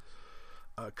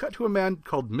 Cut to a man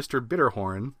called Mr.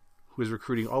 Bitterhorn, who is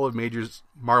recruiting all of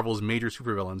Marvel's major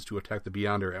supervillains to attack the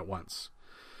Beyonder at once.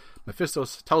 Mephisto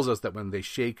tells us that when they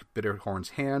shake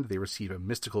Bitterhorn's hand, they receive a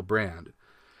mystical brand.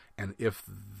 And if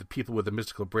the people with the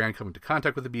mystical brand come into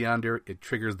contact with the Beyonder, it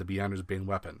triggers the Beyonder's Bane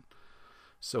weapon.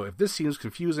 So if this seems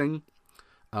confusing,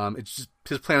 it's just,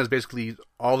 his plan is basically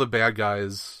all the bad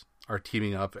guys are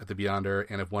teaming up at the Beyonder,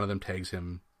 and if one of them tags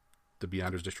him, the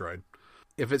Beyonder's destroyed.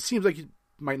 If it seems like you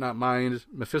might not mind,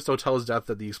 Mephisto tells Death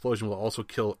that the explosion will also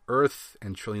kill Earth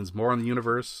and trillions more in the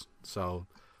universe. So,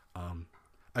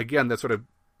 again, that's sort of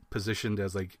positioned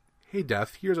as like, hey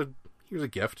Death, here's a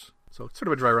gift. So it's sort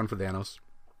of a dry run for Thanos.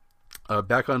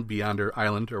 Back on Beyonder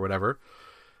Island or whatever,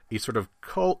 a sort of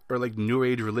cult or like New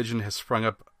Age religion has sprung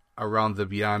up around the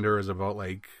Beyonder, is about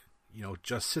like,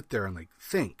 just sit there and like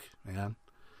think, man.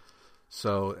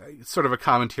 So it's sort of a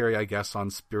commentary, I guess, on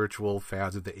spiritual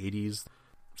fads of the 80s.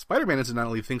 Spider-Man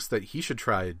incidentally thinks that he should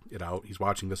try it out. He's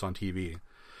watching this on TV.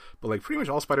 But like pretty much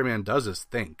all Spider-Man does is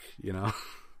think,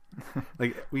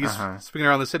 Like when he's spinning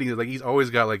around the city, like he's always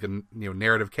got like a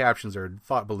narrative captions or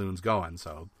thought balloons going.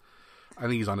 So I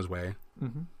think he's on his way.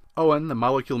 Mm-hmm. Owen, the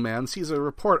molecule man, sees a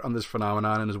report on this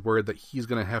phenomenon and is worried that he's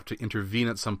going to have to intervene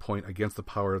at some point against the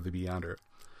power of the Beyonder.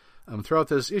 Throughout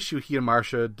this issue, he and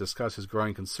Marcia discuss his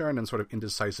growing concern and sort of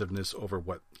indecisiveness over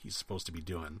what he's supposed to be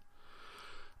doing.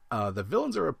 The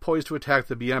villains are poised to attack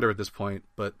the Beyonder at this point,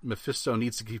 but Mephisto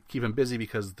needs to keep him busy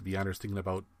because the Beyonder's thinking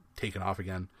about taking off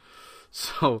again.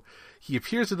 So he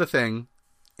appears to the Thing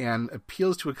and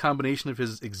appeals to a combination of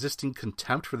his existing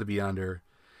contempt for the Beyonder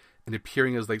and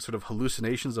appearing as like sort of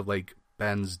hallucinations of like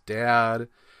Ben's dad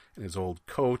and his old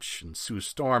coach and Sue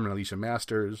Storm and Alicia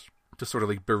Masters to sort of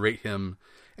like berate him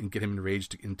and get him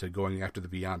enraged into going after the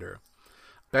Beyonder.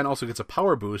 Ben also gets a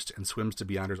power boost and swims to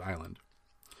Beyonder's island.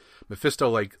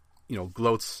 Mephisto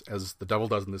gloats as the devil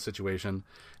does in this situation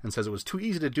and says it was too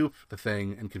easy to dupe the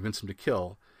Thing and convince him to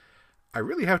kill. I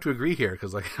really have to agree here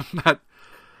because I'm not...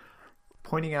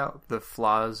 Pointing out the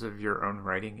flaws of your own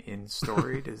writing in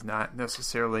story does not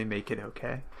necessarily make it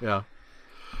okay. Yeah.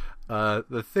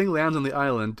 The Thing lands on the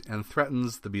island and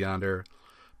threatens the Beyonder,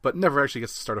 but never actually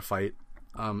gets to start a fight.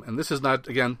 And this is not,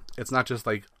 again, it's not just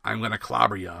like, I'm going to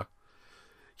clobber ya.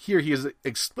 Here he is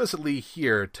explicitly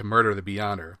here to murder the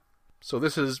Beyonder. So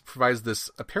this provides this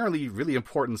apparently really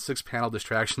important 6-panel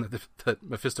distraction that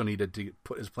Mephisto needed to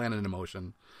put his plan into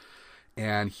motion.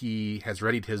 And he has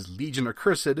readied his Legion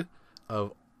Accursed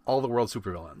of all the world's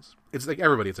supervillains. It's like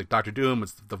everybody. It's like Doctor Doom,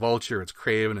 it's the Vulture, it's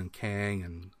Kraven and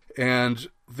Kang, and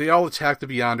they all attack the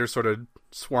Beyonder, sort of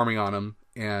swarming on him.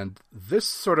 And this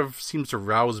sort of seems to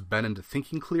rouse Ben into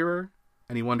thinking clearer,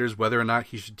 and he wonders whether or not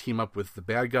he should team up with the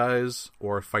bad guys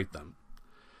or fight them.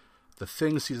 The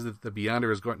Thing sees that the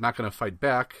Beyonder is not going to fight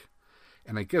back,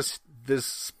 and I guess this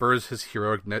spurs his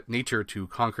heroic nature to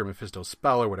conquer Mephisto's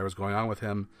spell or whatever's going on with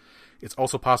him. It's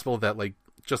also possible that, like,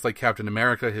 just like Captain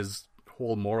America, his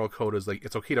whole moral code is like,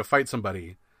 it's okay to fight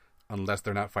somebody unless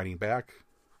they're not fighting back.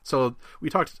 So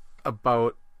we talked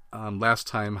about last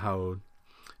time how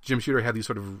Jim Shooter had these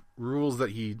sort of rules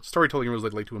that storytelling rules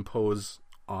that like to impose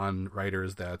on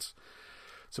writers that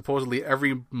supposedly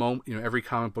every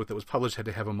comic book that was published had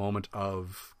to have a moment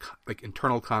of like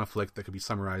internal conflict that could be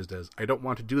summarized as, I don't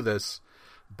want to do this,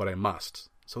 but I must.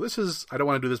 So this is, I don't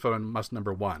want to do this, but I must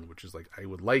number 1, which is like, I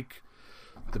would like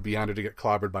the Beyonder to get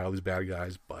clobbered by all these bad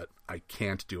guys, but I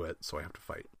can't do it, so I have to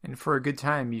fight. And for a good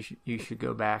time, you should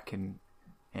go back and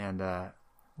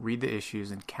read the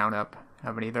issues and count up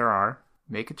how many there are,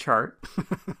 make a chart,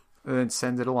 and then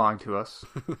send it along to us.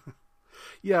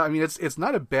 Yeah, I mean, it's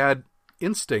not a bad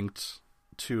instinct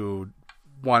to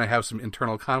want to have some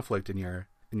internal conflict in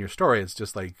your story. It's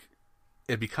just like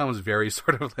it becomes very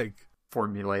sort of like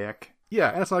formulaic.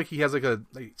 Yeah, and it's not like he has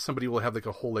somebody will have like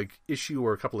a whole like issue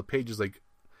or a couple of pages like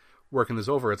working this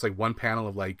over. It's like one panel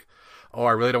of like, oh,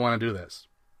 I really don't want to do this,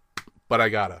 but I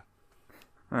gotta.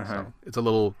 So it's a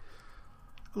little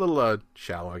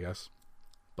shallow, I guess.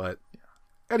 But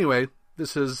anyway,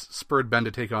 this has spurred Ben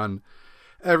to take on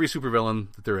every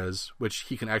supervillain that there is, which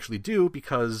he can actually do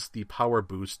because the power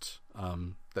boost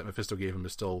that Mephisto gave him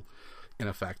is still in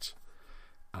effect.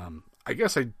 I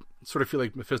guess I sort of feel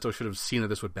like Mephisto should have seen that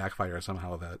this would backfire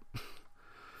somehow. That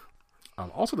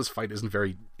also, this fight isn't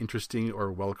very interesting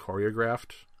or well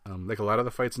choreographed. Like a lot of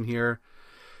the fights in here,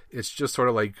 it's just sort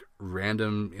of like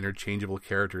random interchangeable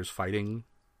characters fighting.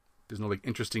 There's no like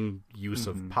interesting use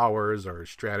of powers or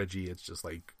strategy. It's just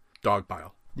like dog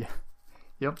pile. Yeah.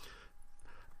 Yep.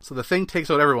 So the Thing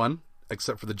takes out everyone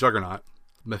except for the Juggernaut.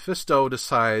 Mephisto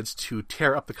decides to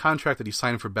tear up the contract that he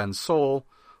signed for Ben's soul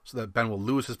so that Ben will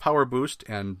lose his power boost,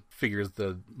 and figures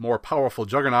the more powerful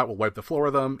Juggernaut will wipe the floor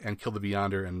with them and kill the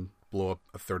Beyonder and blow up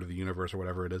a third of the universe or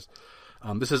whatever it is.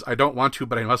 This is I don't want to,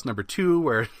 but I must number 2,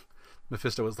 where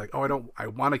Mephisto is like, oh, I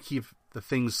want to keep the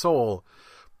Thing's soul,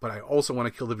 but I also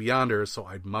want to kill the Beyonder, so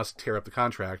I must tear up the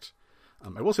contract.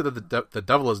 I will say that the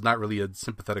devil is not really a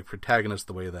sympathetic protagonist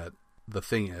the way that the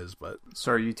Thing is, but...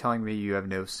 So are you telling me you have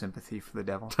no sympathy for the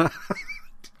devil?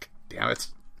 Damn it.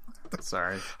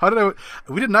 Sorry. How did I...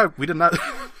 We did not we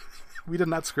did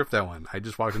not script that one. I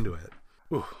just walked into it.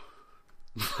 Ooh.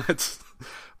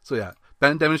 So yeah,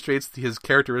 Ben demonstrates his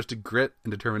characteristic grit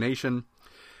and determination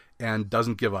and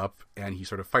doesn't give up, and he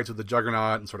sort of fights with the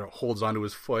Juggernaut and sort of holds onto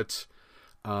his foot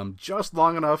just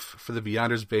long enough for the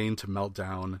Beyonder's bane to melt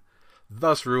down,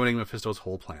 thus ruining Mephisto's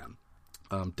whole plan.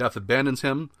 Death abandons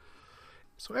him.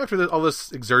 So after all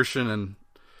this exertion and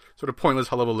sort of pointless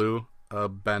hullabaloo,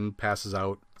 Ben passes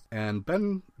out. And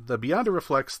the Beyonder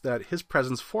reflects that his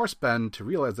presence forced Ben to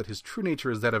realize that his true nature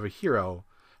is that of a hero,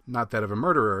 not that of a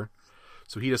murderer.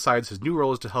 So he decides his new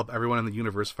role is to help everyone in the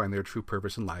universe find their true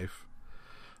purpose in life.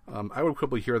 I would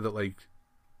quibble here that, like,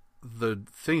 the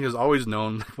Thing has always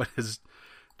known what his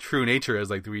true nature is.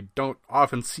 Like, we don't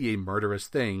often see a murderous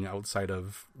thing outside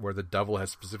of where the devil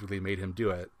has specifically made him do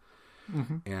it.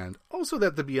 Mm-hmm. And also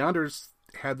that the Beyonders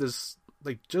had this,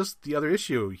 like, just the other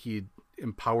issue. He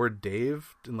empowered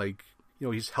Dave and, like, you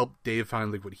know, he's helped Dave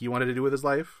find, like, what he wanted to do with his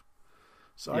life.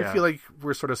 So I feel like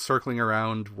we're sort of circling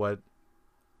around what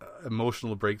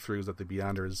emotional breakthroughs that the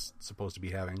Beyonder is supposed to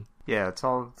be having. Yeah, it's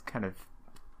all kind of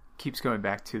keeps going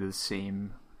back to the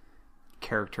same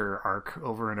character arc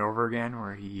over and over again,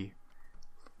 where he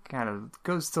kind of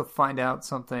goes to find out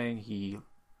something, he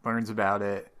learns about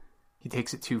it, he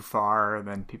takes it too far, and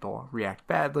then people react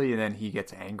badly, and then he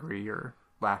gets angry or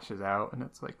lashes out, and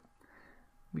it's like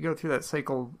we go through that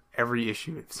cycle every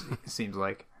issue, it seems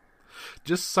like.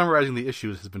 Just summarizing the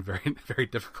issues has been very, very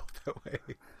difficult that way.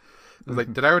 I was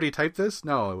like, did I already type this?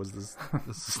 No, it was this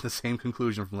is the same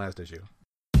conclusion from last issue.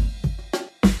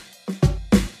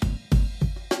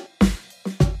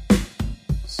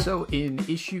 So in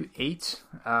issue 8,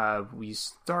 we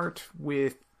start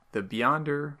with the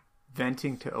Beyonder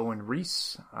venting to Owen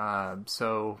Reese.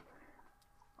 So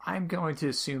I'm going to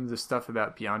assume the stuff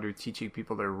about Beyonder teaching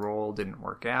people their role didn't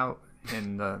work out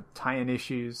in the tie-in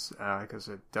issues, because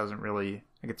it doesn't really,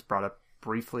 it gets brought up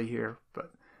briefly here,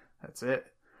 but that's it.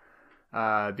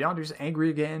 Beyonder's angry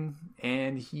again,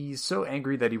 and he's so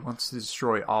angry that he wants to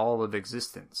destroy all of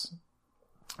existence.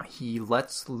 He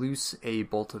lets loose a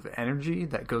bolt of energy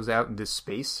that goes out into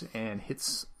space and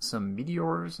hits some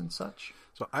meteors and such.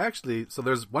 So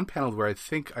there's one panel where I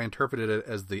think I interpreted it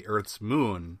as the Earth's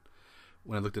moon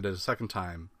when I looked at it a second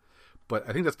time. But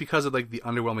I think that's because of, like, the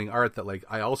underwhelming art that, like,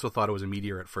 I also thought it was a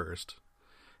meteor at first.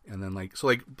 And then, like, so,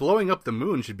 like, blowing up the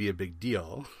moon should be a big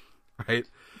deal, right?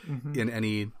 Mm-hmm. In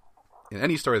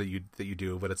any story that you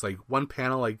do, but it's like one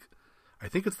panel, like, I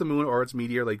think it's the moon or it's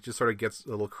meteor, like, just sort of gets a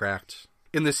little cracked.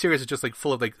 In this series, it's just, like,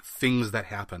 full of, like, things that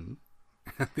happen.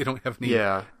 They don't have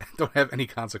any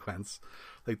consequence.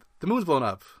 Like, the moon's blown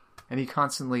up. And he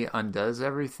constantly undoes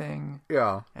everything.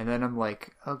 Yeah. And then I'm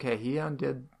like, okay, he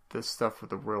undid this stuff with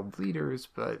the world leaders,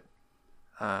 but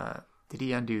did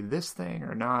he undo this thing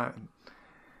or not?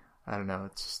 I don't know.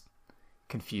 It's just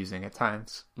confusing at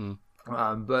times.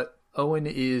 But Owen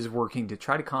is working to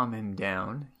try to calm him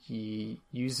down. He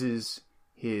uses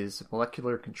his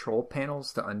molecular control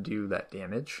panels to undo that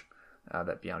damage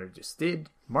that Beyonder just did.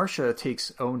 Marcia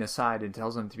takes Owen aside and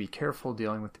tells him to be careful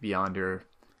dealing with the Beyonder,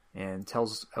 and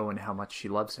tells Owen how much she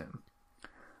loves him.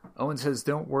 Owen says,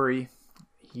 don't worry.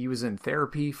 He was in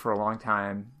therapy for a long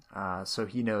time, so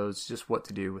he knows just what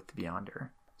to do with the Beyonder.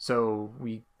 So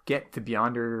we get the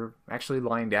Beyonder actually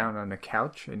lying down on a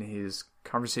couch, and his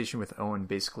conversation with Owen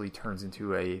basically turns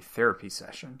into a therapy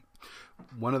session.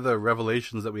 One of the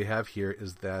revelations that we have here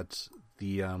is that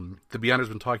the Beyonder's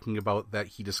been talking about that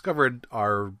he discovered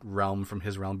our realm from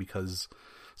his realm because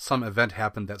some event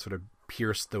happened that sort of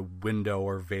pierced the window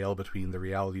or veil between the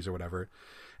realities or whatever.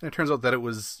 And it turns out that it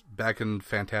was back in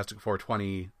Fantastic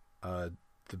 420,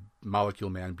 the Molecule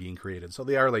Man being created. So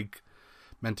they are, like,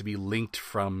 meant to be linked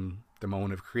from the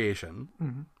moment of creation.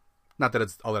 Mm-hmm. Not that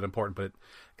it's all that important, but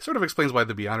it sort of explains why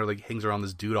the Beyonder, like, hangs around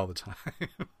this dude all the time.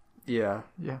 Yeah.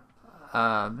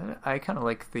 I kind of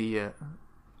like the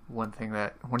one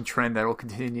trend that will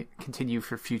continue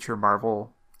for future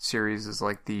Marvel series is,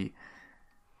 like, the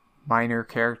minor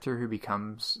character who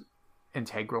becomes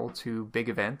integral to big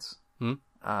events.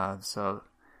 So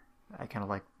I kind of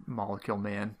like Molecule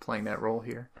Man playing that role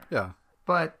here. Yeah.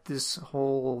 But this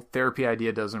whole therapy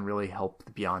idea doesn't really help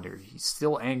the Beyonder. He's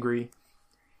still angry.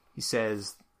 He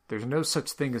says, there's no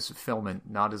such thing as fulfillment,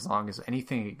 not as long as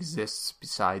anything exists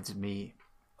besides me.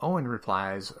 Owen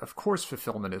replies, of course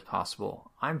fulfillment is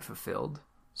possible. I'm fulfilled.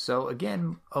 So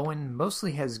again, Owen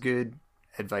mostly has good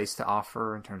advice to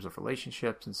offer in terms of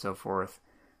relationships and so forth,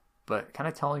 but kind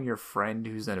of telling your friend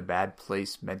who's in a bad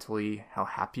place mentally how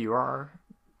happy you are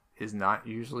is not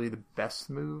usually the best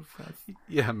move.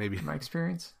 Yeah, maybe. In my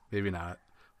experience. Maybe not.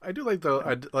 I do like, though,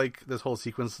 I like this whole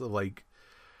sequence of, like,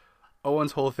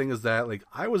 Owen's whole thing is that, like,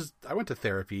 I went to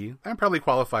therapy. I'm probably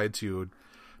qualified to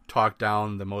talk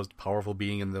down the most powerful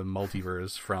being in the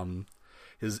multiverse from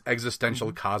his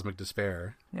existential cosmic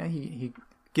despair. Yeah, he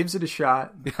gives it a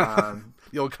shot.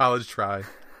 The old college try.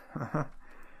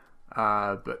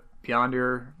 But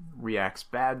Beyonder reacts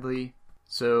badly.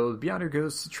 So Beyonder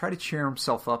goes to try to cheer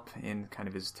himself up in kind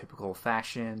of his typical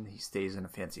fashion. He stays in a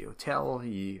fancy hotel.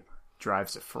 He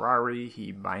drives a Ferrari.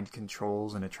 He mind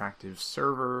controls an attractive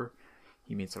server.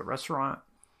 He meets at a restaurant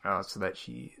so that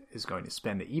she is going to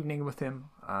spend the evening with him.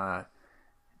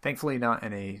 Thankfully not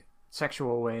in a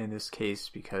sexual way in this case,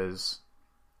 because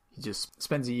he just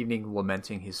spends the evening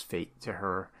lamenting his fate to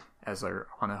her as they're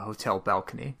on a hotel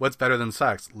balcony. What's better than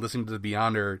sex? Listening to the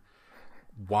Beyonder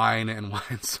whine and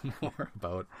whine some more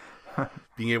about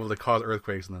being able to cause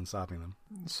earthquakes and then stopping them.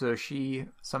 So she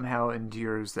somehow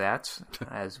endures that,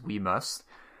 as we must.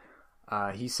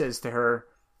 He says to her,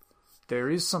 "There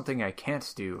is something I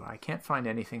can't do. I can't find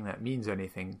anything that means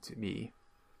anything to me."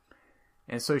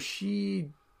 And so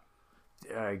she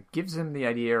gives him the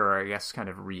idea, or I guess kind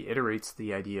of reiterates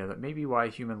the idea, that maybe why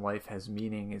human life has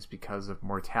meaning is because of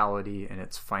mortality and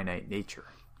its finite nature.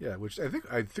 Yeah, which I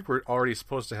think we're already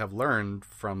supposed to have learned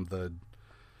from the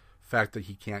fact that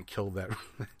he can't kill that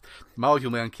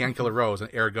Molecule Man can't kill a rose, and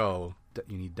ergo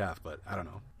you need death. But I don't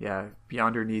know. Yeah,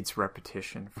 Beyonder needs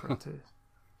repetition for it to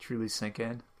truly sink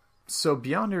in. So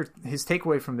Beyonder, his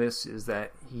takeaway from this is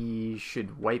that he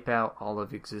should wipe out all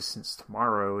of existence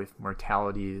tomorrow if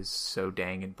mortality is so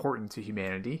dang important to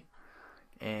humanity.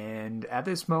 And at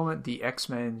this moment, the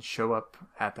X-Men show up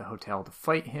at the hotel to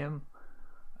fight him,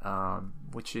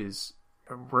 which is,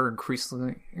 we're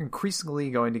increasingly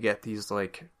going to get these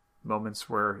like moments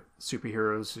where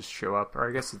superheroes just show up, or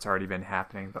I guess it's already been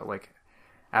happening, but like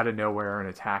out of nowhere and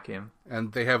attack him.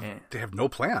 And they have no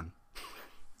plan.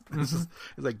 It's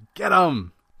like, get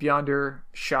him! Beyonder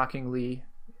shockingly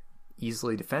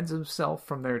easily defends himself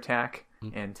from their attack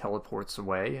and teleports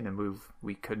away in a move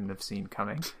we couldn't have seen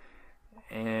coming.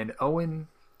 And Owen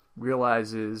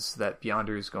realizes that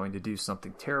Beyonder is going to do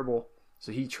something terrible,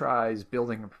 so he tries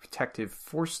building a protective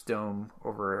force dome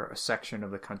over a section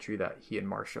of the country that he and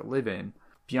Marcia live in.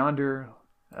 Beyonder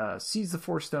sees the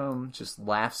force dome, just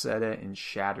laughs at it, and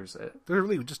shatters it. There's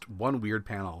really just one weird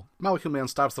panel. Molecule Man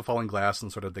stops the falling glass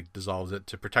and sort of like dissolves it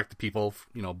to protect the people,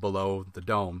 below the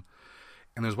dome.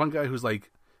 And there's one guy who's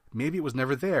like, maybe it was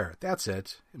never there. That's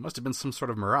it. It must have been some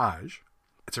sort of mirage.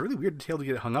 It's a really weird detail to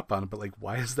get hung up on, but like,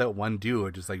 why is that one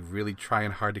dude just like really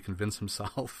trying hard to convince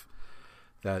himself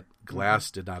that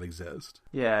glass did not exist?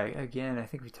 Yeah, again, I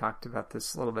think we talked about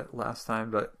this a little bit last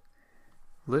time, but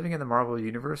living in the Marvel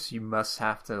Universe, you must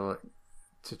have to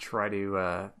try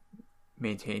to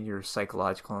maintain your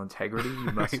psychological integrity.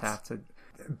 You must have to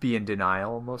be in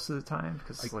denial most of the time,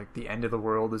 because like the end of the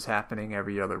world is happening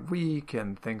every other week,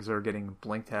 and things are getting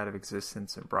blinked out of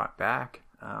existence and brought back.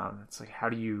 It's like, how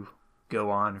do you go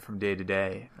on from day to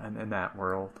day in that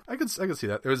world? I could see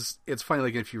that. It's funny,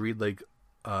 like if you read like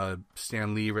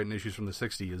Stan Lee written issues from the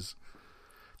 60s,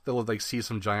 they'll like see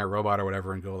some giant robot or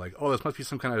whatever and go like, oh, this must be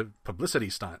some kind of publicity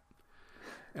stunt.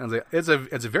 And I was like,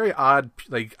 it's a very odd,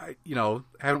 like, I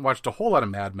haven't watched a whole lot of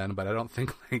Mad Men, but I don't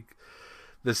think like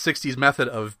the 60s method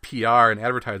of PR and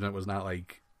advertisement was not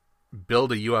like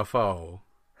build a UFO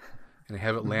and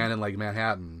have it land in like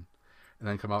Manhattan and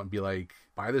then come out and be like,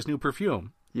 buy this new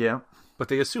perfume. Yeah. But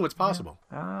they assume it's possible.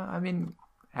 Yeah. I mean,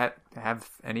 have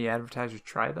any advertisers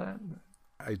try that?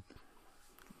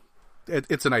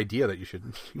 It's an idea that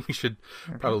we should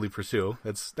probably pursue.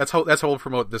 That's how we'll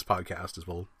promote this podcast, is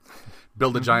we'll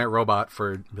build a giant robot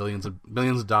for millions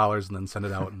of dollars and then send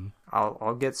it out. And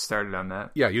I'll get started on that.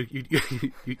 Yeah,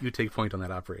 you take point on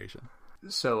that operation.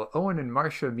 So Owen and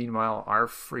Marcia, meanwhile, are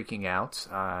freaking out.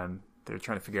 They're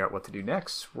trying to figure out what to do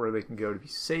next, where they can go to be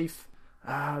safe.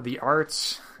 The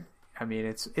arts, I mean,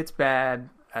 it's bad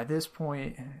at this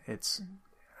point.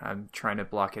 I'm trying to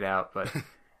block it out, but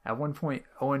at one point,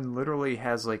 Owen literally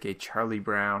has like a Charlie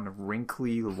Brown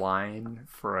wrinkly line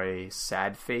for a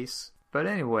sad face. But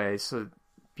anyway, so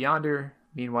Beyonder,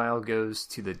 meanwhile, goes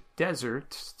to the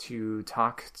desert to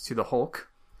talk to the Hulk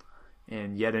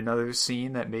in yet another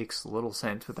scene that makes little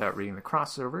sense without reading the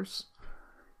crossovers.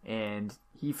 And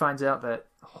he finds out that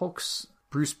Hulk's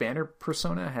Bruce Banner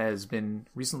persona has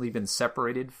recently been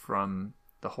separated from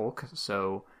the Hulk.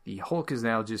 So the Hulk is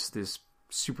now just this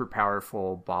super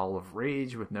powerful ball of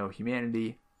rage with no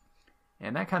humanity.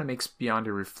 And that kind of makes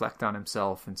Beyonder reflect on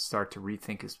himself and start to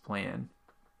rethink his plan.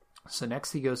 So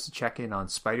next he goes to check in on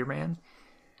Spider-Man,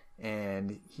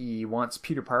 and he wants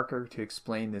Peter Parker to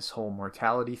explain this whole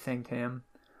mortality thing to him.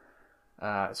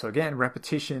 So again,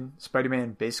 repetition.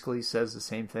 Spider-Man basically says the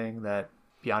same thing that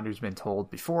Beyonder's been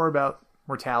told before about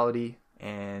mortality,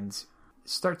 and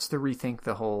starts to rethink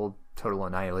the whole total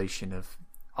annihilation of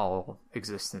all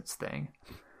existence thing.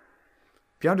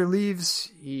 Beyonder leaves.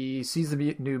 He sees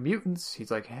the new mutants. He's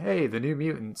like, hey, the new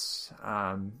mutants.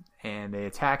 And they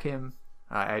attack him.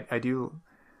 I do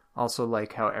also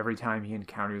like how every time he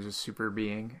encounters a super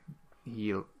being,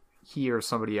 he or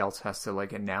somebody else has to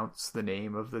like announce the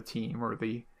name of the team or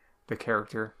the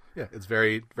character. Yeah, it's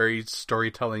very, very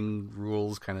storytelling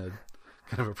rules kind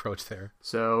of approach there.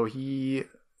 So he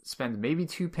spends maybe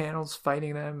 2 panels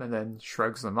fighting them and then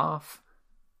shrugs them off.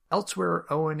 Elsewhere,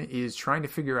 Owen is trying to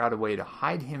figure out a way to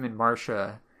hide him and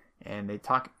Marcia, and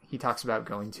he talks about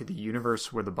going to the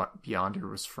universe where the Beyonder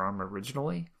was from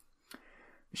originally.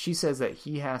 She says that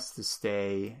he has to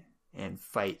stay and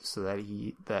fight so that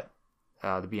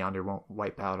the Beyonder won't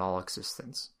wipe out all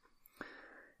existence.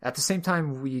 At the same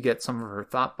time, we get some of her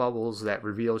thought bubbles that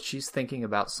reveal she's thinking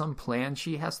about some plan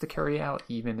she has to carry out,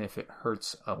 even if it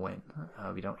hurts Owen.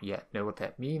 We don't yet know what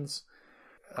that means.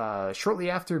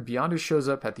 Shortly after, Beyonder shows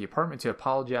up at the apartment to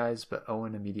apologize, but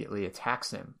Owen immediately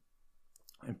attacks him.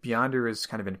 And Beyonder is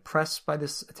kind of impressed by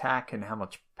this attack and how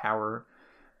much power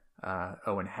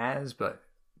Owen has, but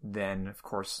then, of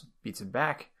course, beats him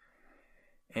back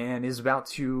and is about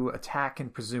to attack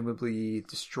and presumably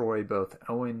destroy both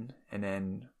Owen and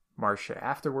then Marcia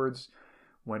afterwards,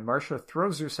 when Marcia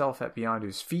throws herself at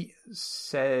Beyonder's feet,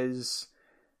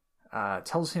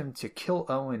 tells him to kill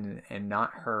Owen and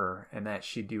not her, and that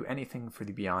she'd do anything for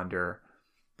the Beyonder,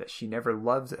 that she never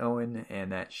loved Owen,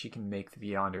 and that she can make the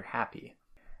Beyonder happy.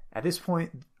 At this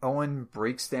point, Owen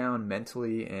breaks down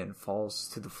mentally and falls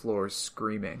to the floor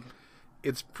screaming.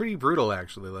 It's pretty brutal,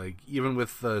 actually. Like, even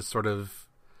with the sort of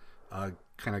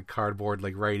kind of cardboard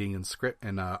like writing and script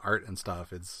and art and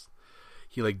stuff,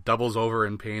 he like doubles over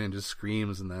in pain and just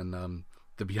screams, and then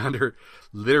the Beyonder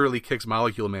literally kicks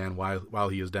Molecule Man while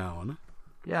he is down.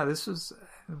 Yeah, this was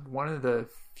one of the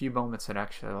few moments that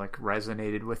actually like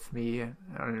resonated with me on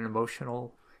an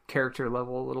emotional character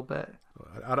level a little bit.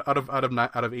 Out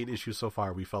of 8 issues so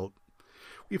far, we felt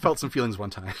some feelings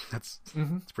one time. That's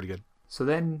pretty good. So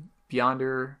then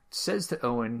Beyonder says to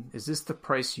Owen, "Is this the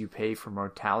price you pay for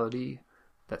mortality?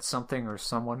 That something or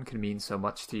someone can mean so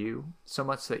much to you, so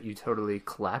much that you totally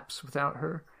collapse without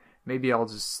her? Maybe I'll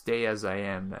just stay as I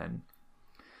am then."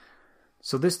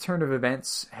 So this turn of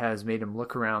events has made him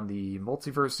look around the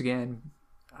multiverse again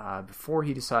before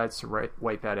he decides to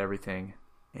wipe out everything.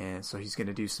 And so he's going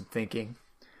to do some thinking.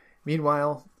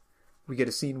 Meanwhile, we get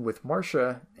a scene with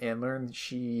Marcia and learn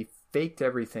she faked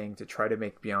everything to try to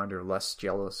make Beyonder less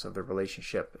jealous of the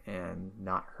relationship and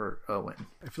not hurt Owen.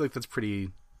 I feel like that's pretty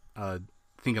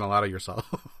thinking a lot of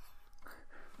yourself.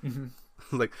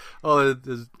 Like, oh,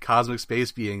 this cosmic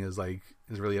space being is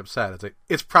really upset. It's like,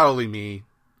 it's probably me.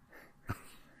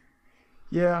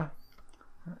 Yeah.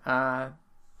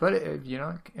 But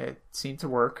it seemed to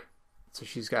work. So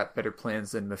she's got better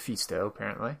plans than Mephisto,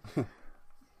 apparently.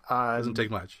 Doesn't take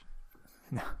much.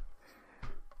 No.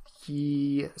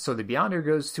 So the Beyonder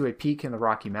goes to a peak in the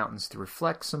Rocky Mountains to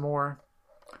reflect some more.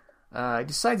 He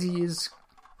decides he is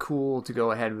cool to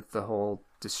go ahead with the whole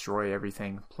destroy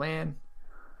everything plan.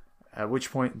 At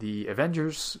which point the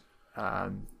Avengers,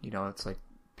 it's like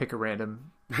pick a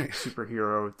random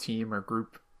superhero team or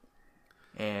group.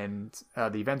 And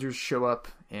the Avengers show up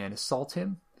and assault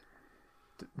him.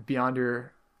 The Beyonder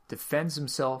defends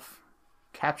himself,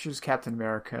 captures Captain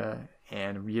America,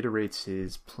 and reiterates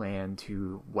his plan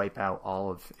to wipe out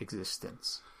all of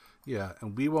existence. Yeah,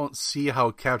 and we won't see how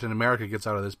Captain America gets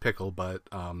out of this pickle, but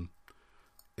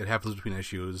it happens between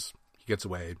issues. He gets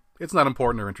away. It's not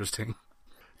important or interesting.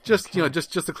 Just the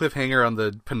cliffhanger on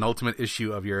the penultimate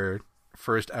issue of your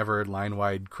first ever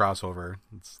line-wide crossover.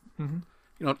 It's, you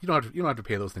don't have to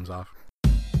pay those things off.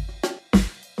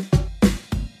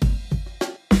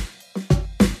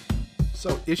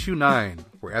 So issue 9,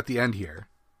 we're at the end here.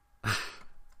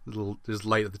 There's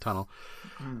light at the tunnel.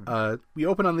 We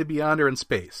open on the Beyonder in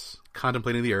space,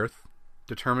 contemplating the Earth,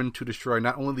 determined to destroy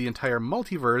not only the entire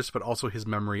multiverse, but also his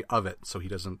memory of it, so he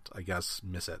doesn't, I guess,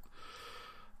 miss it.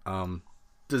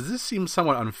 Does this seem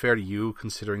somewhat unfair to you,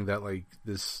 considering that, like,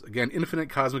 this, again, infinite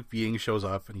cosmic being shows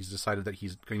up, and he's decided that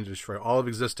he's going to destroy all of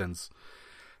existence,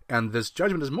 and this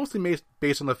judgment is mostly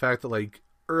based on the fact that, like,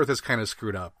 Earth is kind of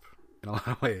screwed up in a lot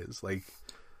of ways. Like,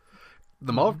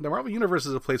 the Marvel Universe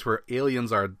is a place where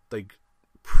aliens are, like,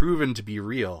 proven to be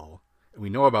real, and we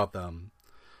know about them.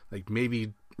 Like,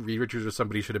 maybe Reed Richards or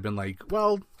somebody should have been like,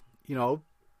 well,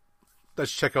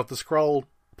 let's check out the Skrull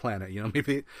planet.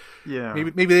 Maybe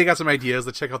they got some ideas.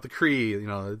 Let's check out the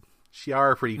Kree. Shi'ar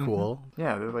are pretty cool.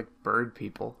 Yeah, they're like bird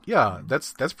people. Yeah,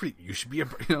 that's pretty. You should be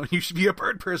a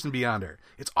bird person, Beyonder.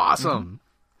 It's awesome.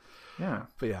 Yeah,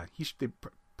 but yeah, they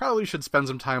probably should spend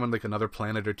some time on like another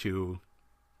planet or two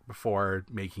before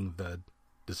making the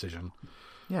decision.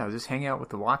 Yeah, just hang out with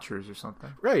the Watchers or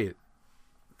something. Right.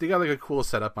 They got like a cool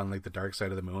setup on like the dark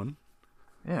side of the moon.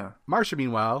 Yeah. Marcia,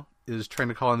 meanwhile, is trying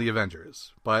to call in the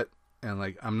Avengers, and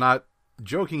like, I'm not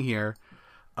joking here,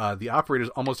 the operators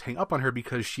almost hang up on her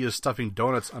because she is stuffing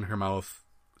donuts on her mouth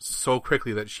so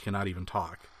quickly that she cannot even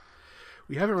talk.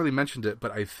 We haven't really mentioned it,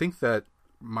 but I think that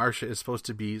Marcia is supposed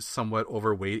to be somewhat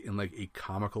overweight in like a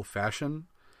comical fashion.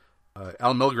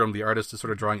 Al Milgrom, the artist, is sort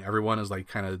of drawing everyone as like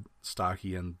kind of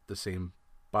stocky and the same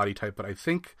body type, but I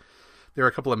think There are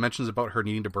a couple of mentions about her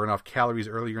needing to burn off calories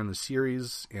earlier in the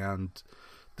series, and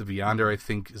the Beyonder, I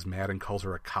think, is mad and calls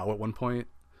her a cow at one point.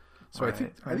 So I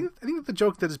think the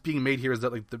joke that is being made here is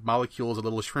that like the molecule is a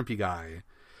little shrimpy guy,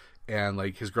 and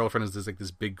like his girlfriend is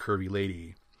this big curvy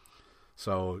lady.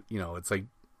 So it's like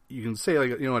you can say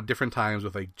like at different times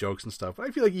with like jokes and stuff. But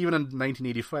I feel like even in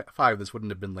 1985, this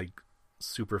wouldn't have been like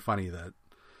super funny that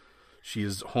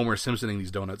she's Homer Simpsoning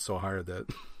these donuts so hard that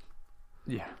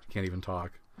she can't even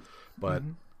talk. But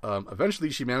eventually,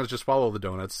 she managed to swallow the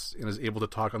donuts and is able to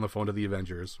talk on the phone to the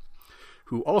Avengers,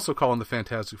 who also call in the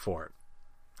Fantastic Four.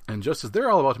 And just as they're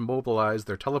all about to mobilize,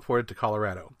 they're teleported to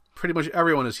Colorado. Pretty much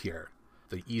everyone is here.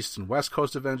 The East and West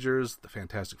Coast Avengers, the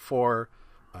Fantastic Four,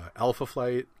 Alpha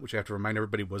Flight, which I have to remind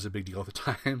everybody was a big deal at the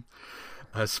time,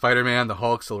 Spider-Man, the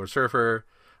Hulk, Silver Surfer.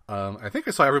 I think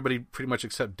I saw everybody pretty much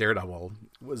except Daredevil.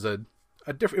 It was it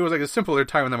was like a simpler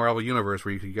time in the Marvel Universe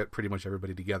where you could get pretty much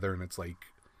everybody together, and it's like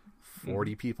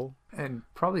 40 people. And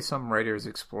probably some writers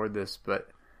explored this, but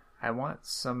I want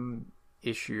some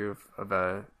issue of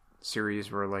a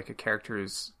series where like a character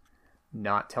is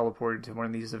not teleported to one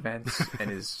of these events and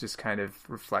is just kind of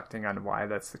reflecting on why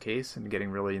that's the case and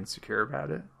getting really insecure about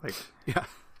it. Like,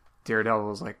 Daredevil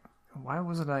was like, why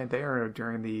wasn't I there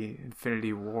during the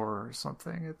Infinity War or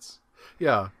something?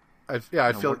 I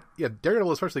feel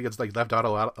Daredevil especially gets like left out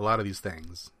a lot of these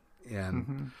things,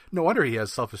 and no wonder he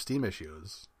has self-esteem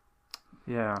issues.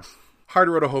 Yeah, hard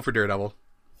road to hoe for Daredevil,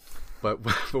 but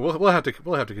we'll have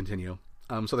to continue.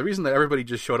 So the reason that everybody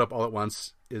just showed up all at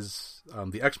once is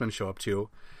the X-Men show up too,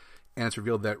 and it's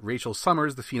revealed that Rachel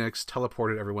Summers, the Phoenix,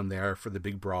 teleported everyone there for the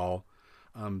big brawl.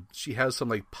 She has some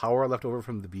like power left over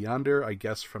from the Beyonder, I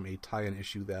guess, from a tie-in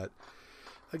issue that,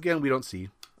 again, we don't see.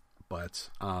 But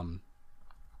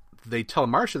they tell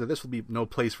Marcia that this will be no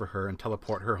place for her and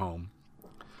teleport her home.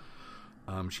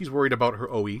 She's worried about her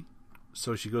OE,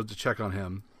 so she goes to check on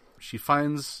him. She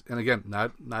finds, and again,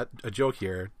 not a joke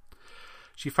here,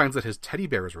 she finds that his teddy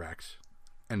bear is wrecked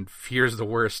and fears the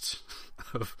worst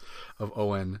of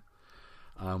Owen.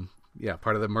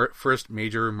 Part of the first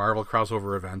major Marvel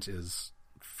crossover event is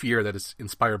fear that is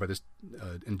inspired by this,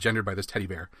 engendered by this teddy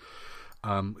bear.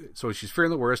 So she's fearing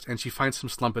the worst, and she finds him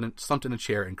slumped in a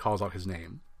chair and calls out his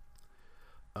name.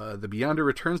 The Beyonder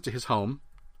returns to his home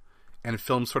and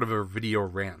films sort of a video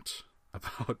rant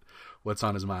about what's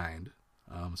on his mind.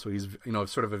 So he's,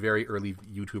 sort of a very early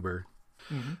YouTuber.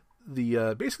 Mm-hmm.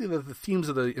 Basically the themes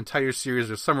of the entire series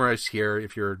are summarized here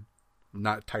if you're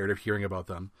not tired of hearing about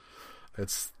them.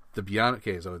 It's the Beyonder.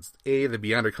 Okay, so it's A, the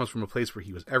Beyonder comes from a place where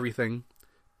he was everything.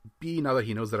 B, now that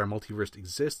he knows that our multiverse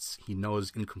exists, he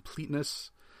knows incompleteness.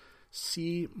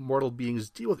 C, mortal beings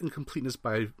deal with incompleteness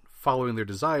by following their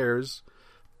desires.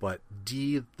 But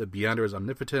D, the Beyonder is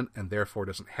omnipotent and therefore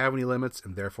doesn't have any limits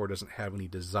and therefore doesn't have any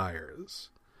desires.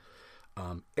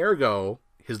 Ergo,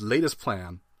 his latest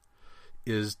plan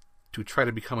is to try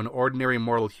to become an ordinary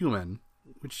mortal human,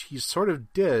 which he sort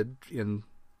of did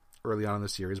early on in the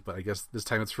series, but I guess this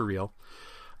time it's for real.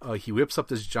 He whips up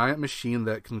this giant machine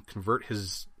that can convert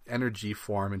his energy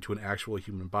form into an actual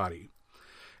human body.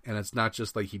 And it's not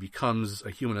just like he becomes a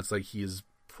human, it's like he is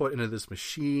put into this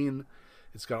machine.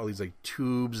 It's got all these like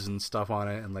tubes and stuff on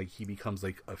it, and like he becomes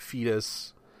like a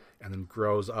fetus and then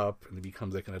grows up and he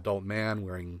becomes like an adult man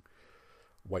wearing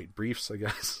white briefs, I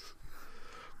guess.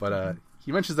 But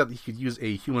he mentions that he could use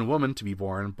a human woman to be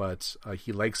born, but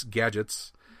he likes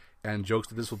gadgets and jokes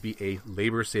that this will be a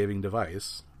labor-saving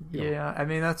device. I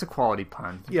mean, that's a quality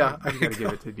pun. Yeah. You gotta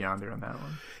give it to Beyonder on that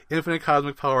one. Infinite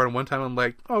cosmic power, and one time I'm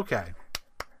like, okay.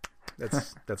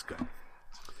 That's good.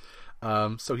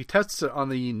 So he tests it on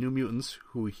the New Mutants,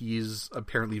 who he's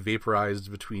apparently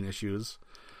vaporized between issues.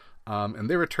 And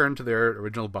they return to their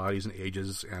original bodies and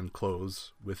ages and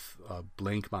clothes with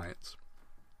blank minds.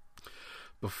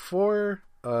 Before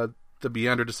the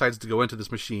Beyonder decides to go into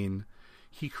this machine,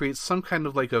 he creates some kind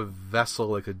of like a vessel,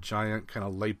 like a giant kind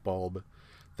of light bulb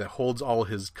that holds all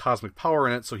his cosmic power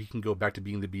in it so he can go back to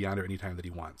being the Beyonder anytime that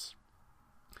he wants.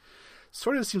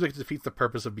 Sort of seems like it defeats the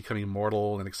purpose of becoming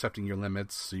mortal and accepting your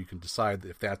limits, so you can decide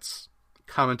if that's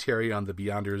commentary on the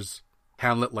Beyonder's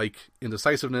Hamlet-like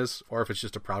indecisiveness, or if it's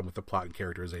just a problem with the plot and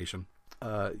characterization.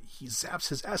 He zaps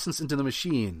his essence into the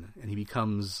machine, and he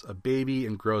becomes a baby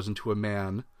and grows into a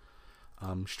man.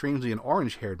 Strangely, an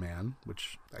orange-haired man,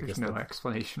 which I guess no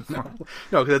explanation for.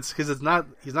 No, because he's not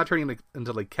turning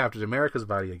into like Captain America's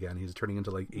body again. He's turning into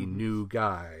like a new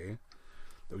guy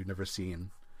that we've never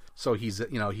seen. So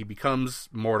he becomes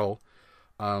mortal.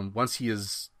 Once he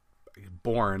is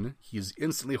born, he's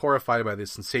instantly horrified by the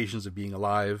sensations of being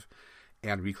alive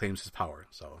and reclaims his power.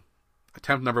 So,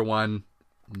 attempt number 1,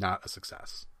 not a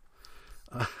success.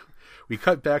 We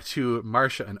cut back to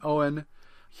Marcia and Owen.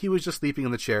 He was just sleeping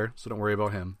in the chair, so don't worry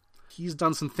about him. He's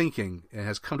done some thinking and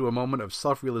has come to a moment of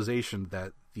self-realization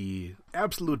that the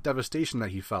absolute devastation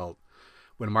that he felt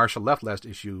when Marcia left last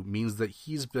issue means that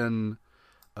he's been,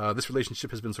 this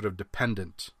relationship has been sort of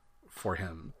dependent for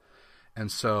him. And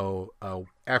so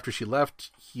after she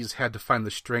left, he's had to find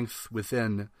the strength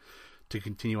within to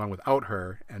continue on without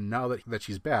her. And now that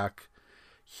she's back,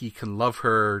 he can love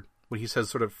her, what he says,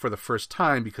 sort of for the first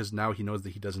time, because now he knows that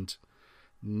he doesn't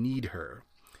need her.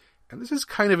 And this is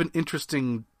kind of an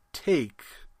interesting take,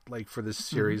 like, for this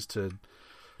series to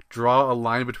draw a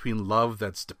line between love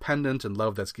that's dependent and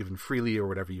love that's given freely, or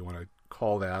whatever you want to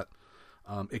call that.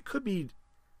 It could be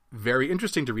very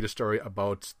interesting to read a story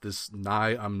about this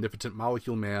nigh omnipotent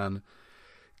molecule man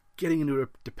getting into a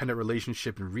dependent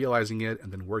relationship and realizing it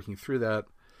and then working through that.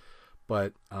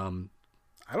 But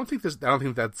I don't think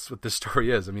that's what this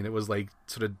story is. I mean, it was like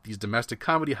sort of these domestic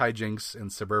comedy hijinks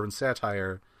and suburban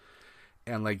satire,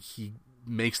 and like he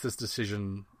makes this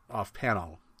decision off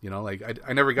panel. You know, like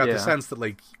I never got the sense that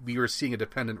like we were seeing a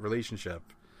dependent relationship.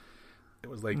 It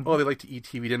was like, oh, they like to eat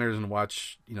TV dinners and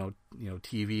watch, you know,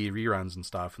 TV reruns and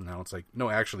stuff. And now it's like,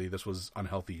 no, actually, this was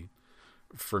unhealthy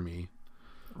for me.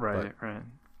 Right, but, right.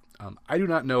 I do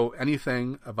not know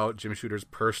anything about Jim Shooter's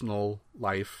personal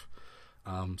life.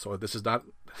 So this is not,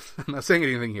 I'm not saying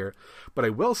anything here, but I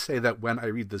will say that when I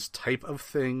read this type of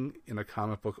thing in a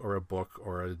comic book or a book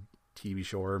or a TV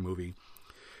show or a movie,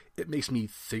 it makes me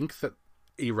think that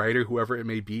a writer, whoever it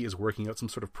may be, is working out some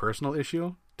sort of personal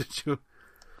issue. Did you?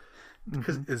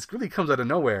 Because it really comes out of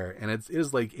nowhere, and it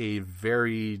is like a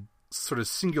very sort of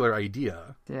singular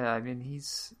idea. Yeah, I mean,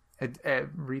 it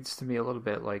reads to me a little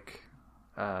bit like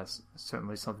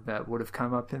certainly something that would have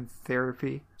come up in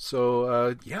therapy.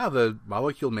 So, the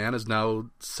molecule man is now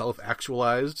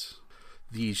self-actualized.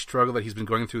 The struggle that he's been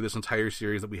going through this entire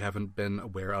series that we haven't been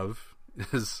aware of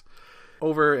is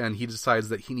over, and he decides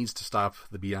that he needs to stop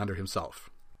the Beyonder himself.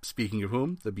 Speaking of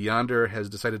whom, the Beyonder has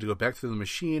decided to go back through the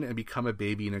machine and become a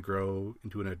baby and grow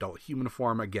into an adult human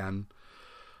form again.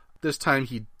 This time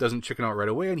he doesn't chicken out right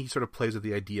away, and he sort of plays with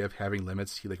the idea of having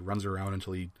limits. He like runs around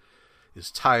until he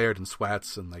is tired and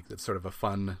sweats, and like it's sort of a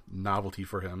fun novelty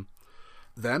for him.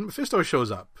 Then Mephisto shows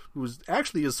up, who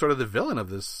actually is sort of the villain of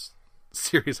this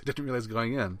series. I didn't realize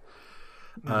going in.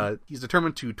 He's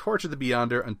determined to torture the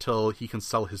Beyonder until he can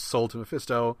sell his soul to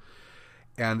Mephisto.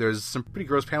 And there's some pretty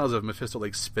gross panels of Mephisto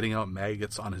like spitting out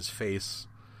maggots on his face.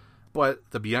 But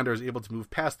the Beyonder is able to move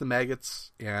past the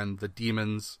maggots and the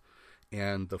demons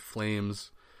and the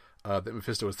flames that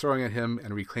Mephisto is throwing at him,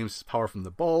 and reclaims his power from the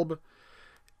bulb.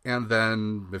 And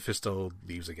then Mephisto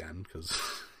leaves again because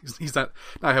he's not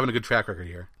having a good track record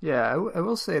here. Yeah, I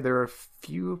will say there are a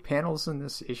few panels in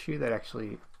this issue that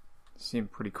actually seem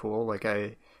pretty cool. Like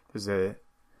there's a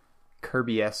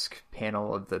Kirby-esque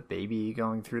panel of the baby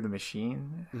going through the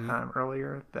machine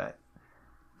earlier that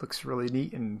looks really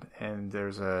neat, and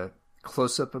there's a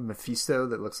close-up of Mephisto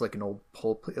that looks like an old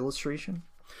pulp illustration.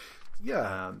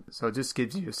 Yeah. So it just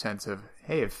gives you a sense of,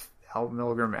 hey, if Al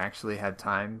Milgrom actually had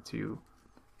time to,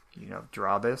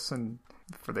 draw this and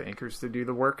for the inkers to do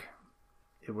the work,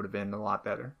 it would have been a lot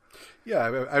better.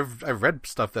 Yeah, I've read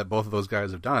stuff that both of those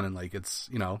guys have done, and like it's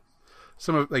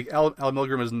some of like Al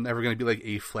Milgrom is never going to be like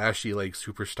a flashy like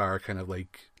superstar kind of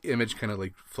like image kind of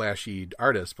like flashy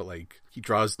artist, but like he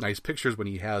draws nice pictures when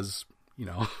he has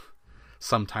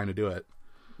some time to do it.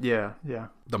 Yeah.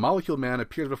 The Molecule Man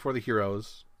appears before the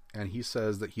heroes, and he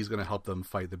says that he's going to help them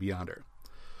fight the Beyonder.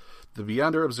 The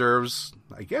Beyonder observes,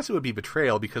 I guess it would be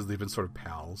betrayal because they've been sort of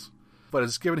pals, but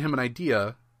it's given him an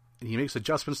idea, and he makes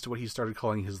adjustments to what he started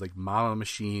calling his like Mama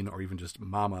machine, or even just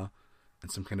Mama,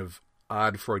 and some kind of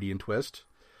odd Freudian twist.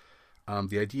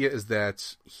 The idea is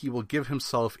that he will give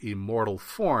himself a mortal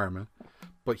form,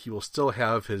 but he will still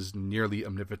have his nearly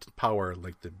omnipotent power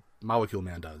like the Molecule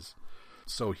Man does.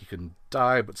 So he can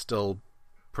die, but still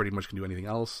pretty much can do anything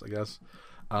else, I guess.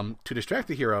 To distract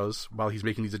the heroes while he's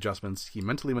making these adjustments, he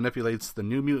mentally manipulates the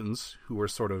New Mutants, who were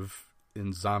sort of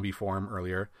in zombie form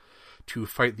earlier, to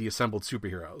fight the assembled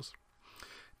superheroes.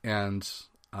 And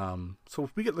so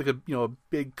we get like a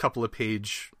big couple of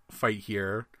page fight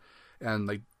here, and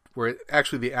like where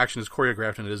actually the action is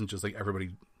choreographed and it isn't just like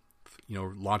everybody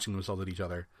launching themselves at each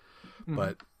other.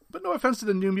 But no offense to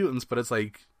the New Mutants, but it's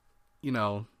like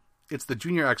it's the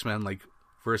Junior X-Men like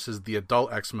versus the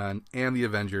adult X-Men and the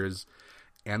Avengers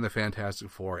and the Fantastic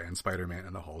Four and Spider-Man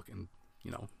and the Hulk and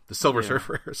the Silver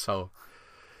Surfer. So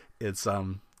it's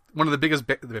one of the biggest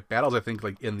battles I think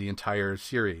like in the entire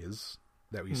series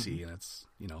that we see, and it's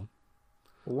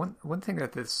Well, one thing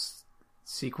that this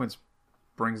sequence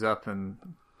brings up and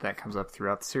that comes up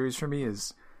throughout the series for me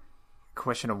is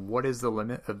question of what is the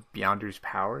limit of Beyonder's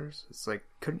powers. It's like,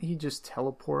 couldn't he just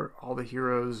teleport all the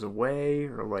heroes away,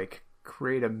 or like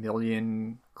create a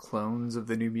million clones of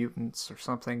the New Mutants or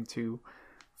something to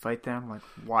fight them? Like,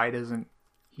 why doesn't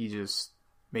he just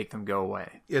make them go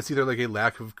away? It's either like a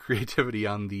lack of creativity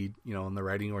on the on the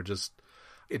writing, or just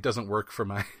it doesn't work for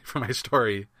my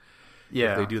story.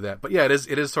 Yeah, if they do that. But yeah, it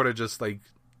is sort of just like,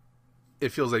 it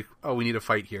feels like, oh, we need a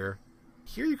fight here.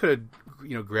 Here you could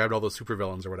have grabbed all those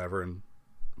supervillains or whatever and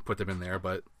put them in there,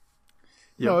 but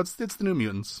it's the New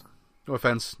Mutants. No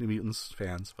offense, New Mutants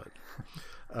fans,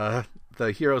 but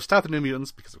the heroes stop the New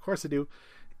Mutants, because of course they do,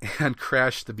 and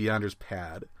crash the Beyonder's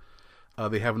pad.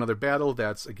 They have another battle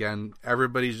that's, again,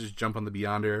 everybody's just jump on the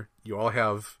Beyonder. You all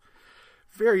have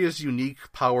various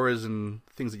unique powers and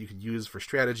things that you could use for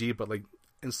strategy, but like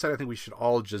instead I think we should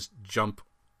all just jump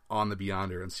on the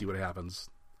Beyonder and see what happens.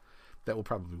 That will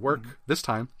probably work this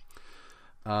time.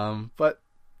 But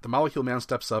the Molecule Man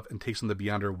steps up and takes on the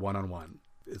Beyonder one-on-one.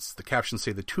 It's the captions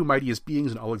say, the two mightiest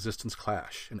beings in all existence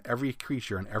clash, and every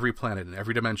creature on every planet in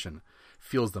every dimension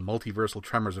feels the multiversal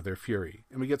tremors of their fury.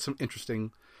 And we get some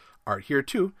interesting art here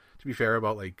too, to be fair,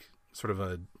 about like sort of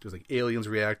there's like aliens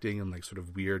reacting and like sort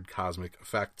of weird cosmic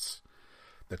effects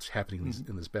that's happening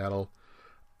in this battle.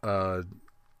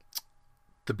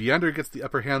 The Beyonder gets the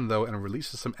upper hand though, and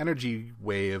releases some energy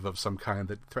wave of some kind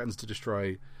that threatens to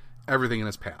destroy everything in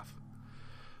its path.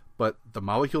 But the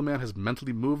Molecule Man has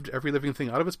mentally moved every living thing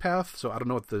out of its path, so I don't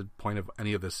know what the point of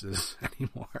any of this is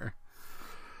anymore.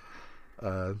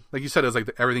 Like you said, it's like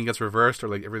everything gets reversed, or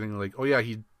like everything, like, oh yeah,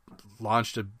 he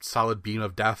launched a solid beam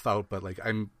of death out, but like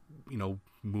I'm,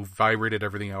 vibrated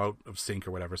everything out of sync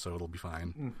or whatever, so it'll be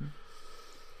fine.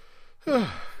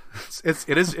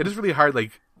 It is really hard.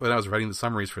 Like when I was writing the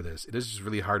summaries for this, it is just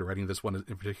really hard writing this one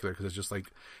in particular, because it's just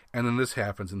like, and then this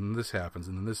happens, and then this happens,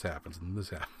 and then this happens, and then this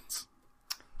happens.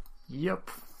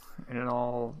 Yep, and it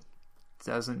all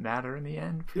doesn't matter in the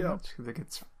end, pretty much,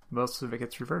 because most of it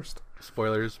gets reversed.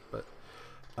 Spoilers, but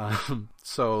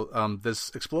so this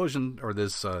explosion, or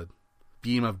this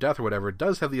beam of death or whatever,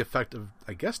 does have the effect of,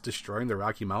 I guess, destroying the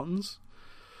Rocky Mountains.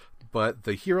 But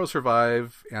the heroes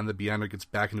survive, and the Beyonder gets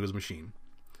back into his machine.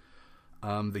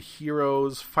 The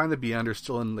heroes find the Beyonder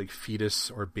still in like fetus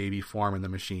or baby form in the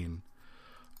machine.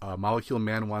 Molecule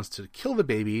Man wants to kill the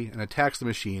baby and attacks the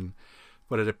machine,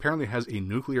 but it apparently has a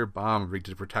nuclear bomb rigged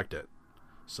to protect it.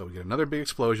 So we get another big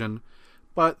explosion,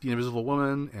 but the Invisible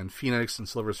Woman and Phoenix and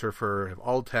Silver Surfer have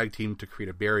all tag teamed to create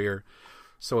a barrier,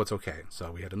 so it's okay.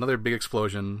 So we had another big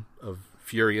explosion of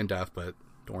fury and death, but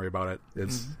don't worry about it.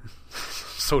 It's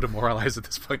so demoralized at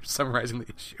this point, summarizing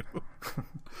the issue.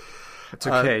 It's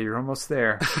okay, you're almost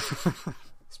there.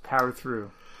 Let's power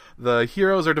through. The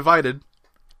heroes are divided,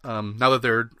 now that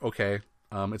they're okay.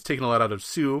 It's taken a lot out of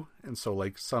Sue, and so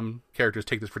like some characters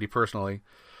take this pretty personally.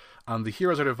 The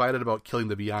heroes are divided about killing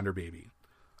the Beyonder baby.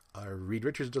 Reed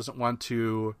Richards doesn't want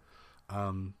to.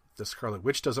 The Scarlet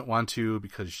Witch doesn't want to,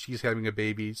 because she's having a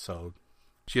baby, so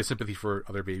she has sympathy for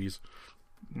other babies.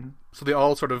 So they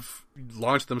all sort of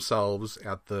launch themselves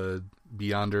at the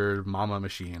Beyonder Mama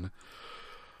machine.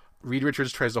 Reed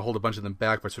Richards tries to hold a bunch of them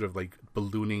back by sort of like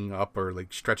ballooning up or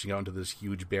like stretching out into this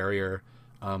huge barrier.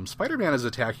 Spider-Man is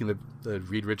attacking the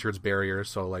Reed Richards barrier,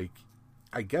 so like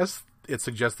I guess it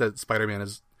suggests that Spider-Man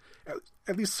is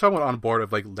at least somewhat on board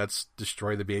of like, let's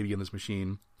destroy the baby in this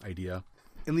machine idea.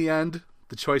 In the end,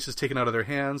 the choice is taken out of their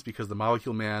hands because the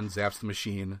Molecule Man zaps the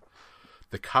machine.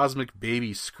 The cosmic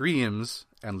baby screams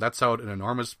and lets out an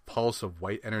enormous pulse of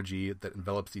white energy that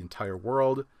envelops the entire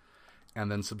world and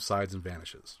then subsides and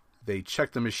vanishes. They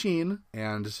check the machine,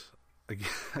 and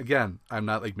again, I'm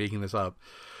not like making this up.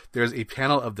 There's a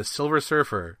panel of the Silver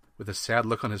Surfer with a sad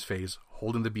look on his face,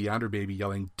 holding the Beyonder baby,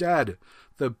 yelling, "Dead!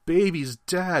 The baby's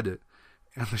dead!"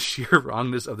 And the sheer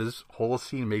wrongness of this whole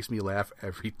scene makes me laugh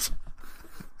every time.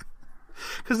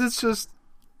 Because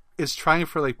it's trying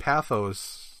for like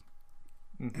pathos,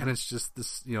 and it's just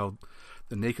this, the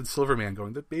naked Silver Man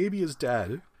going, "The baby is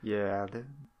dead." Yeah,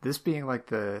 this being like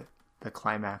the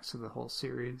climax of the whole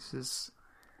series is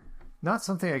not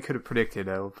something I could have predicted.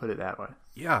 I will put it that way.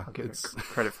 Yeah, I'll give it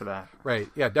credit for that. Right.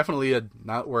 Yeah, definitely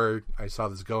not where I saw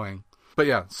this going. But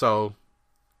yeah, so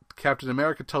Captain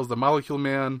America tells the Molecule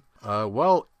Man,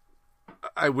 well,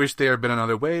 I wish there had been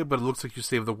another way, but it looks like you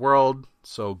saved the world,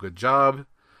 so good job.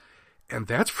 And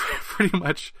that's pretty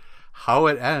much how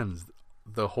it ends.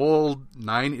 The whole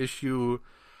 9-issue,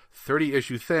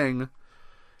 30-issue thing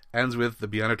ends with the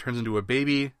Beyonder turns into a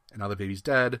baby, and now the baby's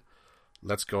dead.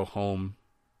 Let's go home.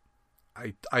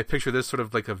 I picture this sort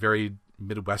of like a very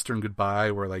Midwestern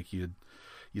goodbye, where like you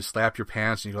slap your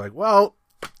pants and you're like, well,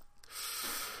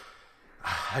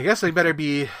 I guess I better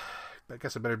be I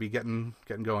guess I better be getting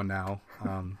going now.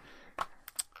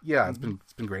 Yeah, it's been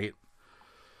great.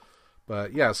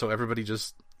 But yeah, so everybody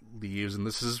just leaves, and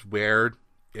this is where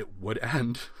it would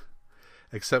end,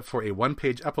 except for a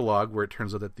one-page epilogue where it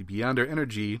turns out that the Beyonder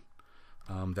energy,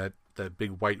 that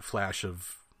big white flash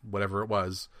of whatever it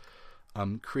was,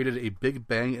 created a big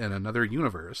bang in another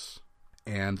universe,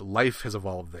 and life has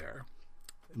evolved there.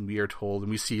 And we are told,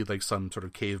 and we see like some sort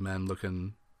of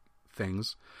caveman-looking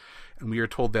things, and we are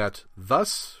told that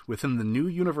thus, within the new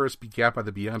universe begat by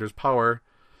the Beyonder's power,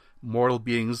 mortal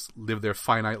beings live their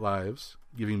finite lives,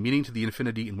 giving meaning to the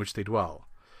infinity in which they dwell.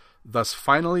 Thus,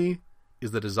 finally,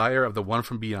 is the desire of the one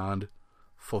from beyond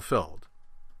fulfilled.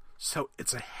 So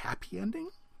it's a happy ending?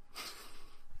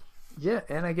 Yeah,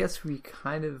 and I guess we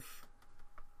kind of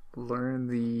learn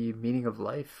the meaning of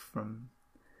life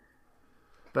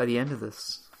by the end of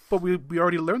this. But we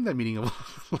already learned that meaning of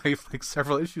life like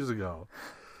several issues ago.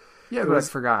 Yeah, but I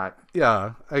forgot.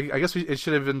 Yeah, I guess we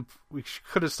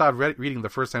could have stopped reading the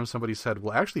first time somebody said,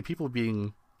 well, actually people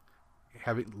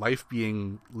having life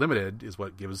being limited is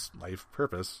what gives life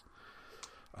purpose.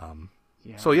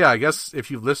 Yeah. So yeah, I guess if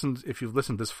you've listened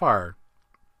this far,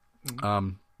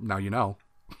 now you know.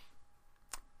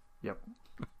 Yep.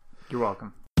 You're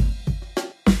welcome.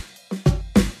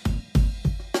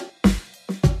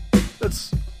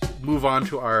 Let's move on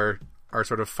to our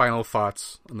sort of final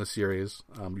thoughts on the series.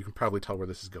 You can probably tell where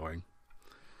this is going.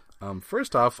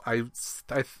 First off, I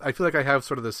feel like I have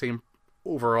sort of the same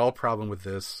overall problem with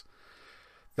this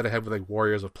that I have with like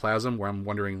Warriors of Plasm, where I'm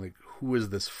wondering like who is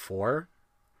this for?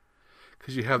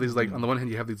 Because you have these like on the one hand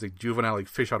you have these like juvenile like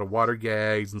fish out of water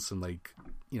gags and some like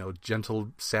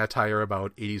gentle satire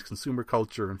about 80s consumer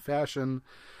culture and fashion.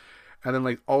 And then,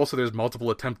 like, also there's multiple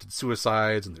attempted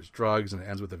suicides, and there's drugs, and it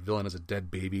ends with the villain as a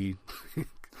dead baby.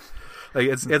 Like,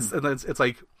 it's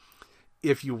like,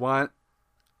 if you want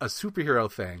a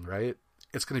superhero thing, right,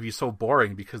 it's going to be so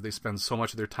boring because they spend so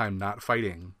much of their time not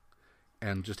fighting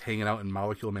and just hanging out in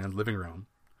Molecule Man's living room.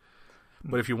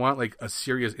 But if you want, like, a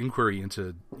serious inquiry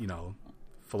into,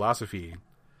 philosophy,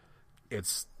 you're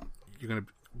going to,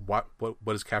 what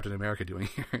is Captain America doing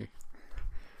here?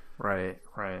 Right.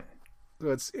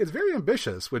 It's very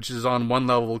ambitious, which is on one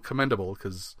level commendable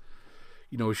because,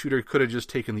 Shooter could have just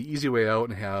taken the easy way out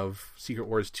and have Secret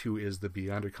Wars 2 is the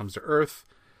Beyonder comes to Earth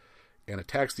and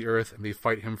attacks the Earth, and they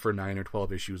fight him for 9 or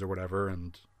 12 issues or whatever,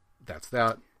 and that's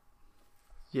that.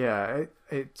 Yeah,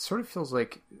 it sort of feels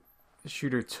like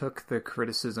Shooter took the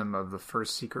criticism of the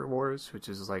first Secret Wars, which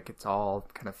is like it's all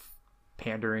kind of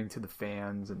pandering to the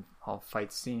fans and all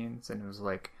fight scenes, and it was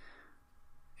like,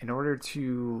 in order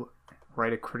to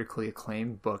write a critically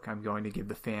acclaimed book, I'm going to give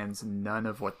the fans none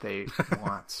of what they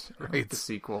want right. The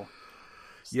sequel.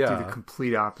 Yeah, do the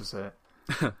complete opposite.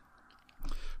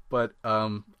 But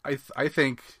I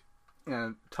think,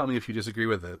 and tell me if you disagree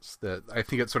with this, that I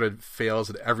think it sort of fails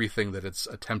at everything that it's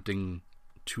attempting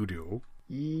to do.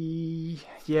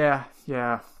 Yeah.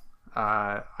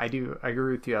 I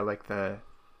agree with you. I like the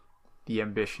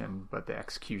ambition, but the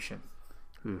execution.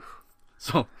 Oof.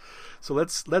 So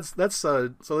let's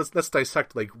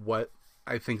dissect like what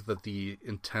I think that the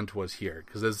intent was here,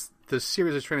 because this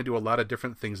series is trying to do a lot of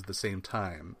different things at the same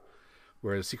time,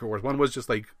 whereas Secret Wars 1 was just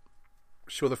like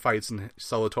show the fights and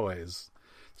sell the toys.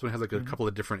 So it has like a couple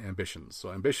of different ambitions. So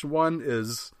ambition 1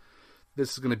 is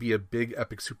this is going to be a big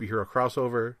epic superhero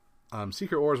crossover.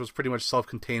 Secret Wars was pretty much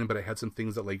self-contained, but it had some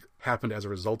things that like happened as a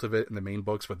result of it in the main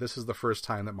books. But this is the first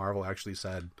time that Marvel actually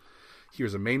said,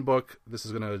 here's a main book. This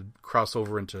is going to cross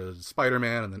over into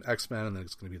Spider-Man and then X-Men, and then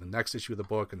it's going to be the next issue of the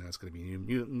book, and then it's going to be New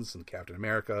Mutants and Captain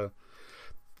America.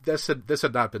 This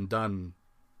had not been done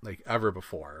like ever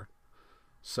before.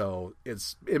 So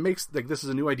it makes like this is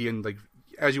a new idea, and like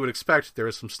as you would expect, there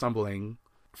is some stumbling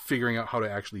figuring out how to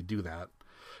actually do that.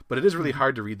 But it is really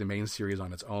hard to read the main series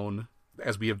on its own,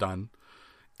 as we have done.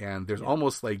 And there's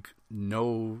almost like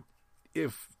no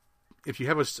if you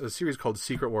have a series called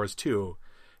Secret Wars 2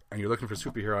 and you're looking for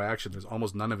superhero action, there's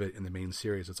almost none of it in the main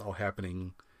series. It's all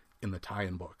happening in the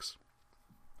tie-in books.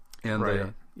 And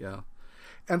right.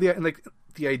 And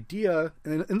the idea,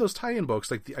 and in those tie-in books,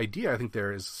 like the idea I think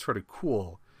there is sort of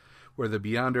cool, where the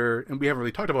Beyonder, and we haven't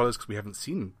really talked about this because we haven't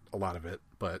seen a lot of it,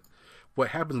 but what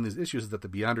happens in these issues is that the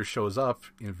Beyonder shows up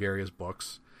in various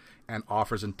books and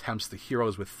offers and tempts the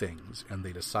heroes with things, and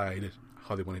they decide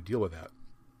how they want to deal with that.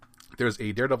 There's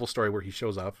a Daredevil story where he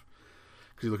shows up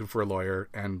because he's looking for a lawyer,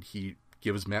 and he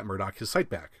gives Matt Murdock his sight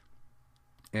back.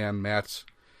 And Matt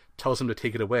tells him to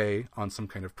take it away on some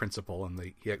kind of principle, and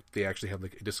they actually have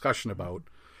like a discussion about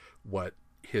what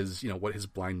his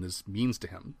blindness means to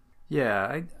him.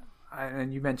 Yeah,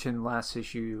 and you mentioned last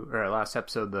issue or last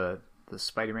episode the the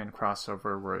Spider-Man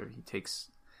crossover where he takes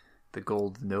the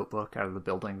gold notebook out of the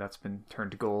building that's been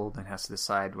turned to gold and has to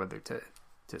decide whether to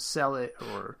sell it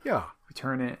or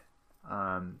return it.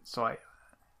 So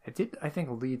it did, I think,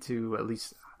 lead to, at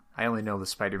least, I only know the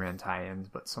Spider-Man tie-ins,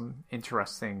 but some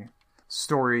interesting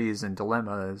stories and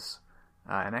dilemmas.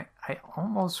 And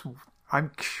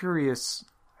I'm curious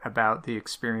about the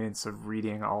experience of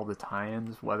reading all the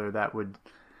tie-ins, whether that would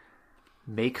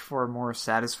make for a more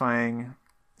satisfying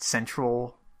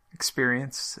central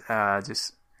experience,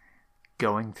 just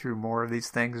going through more of these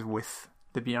things with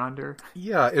the Beyonder.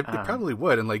 Yeah, it probably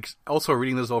would. And like also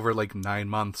reading this over like 9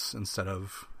 months instead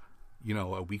of,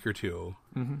 a week or two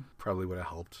probably would have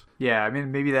helped. Yeah, I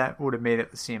mean, maybe that would have made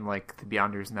it seem like the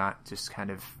Beyonder's not just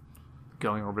kind of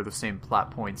going over the same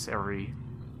plot points every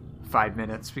 5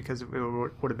 minutes, because it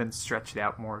would have been stretched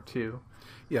out more too.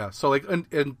 Yeah, so like,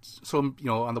 and so,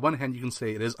 on the one hand, you can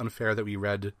say it is unfair that we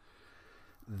read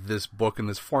this book in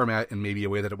this format in maybe a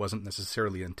way that it wasn't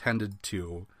necessarily intended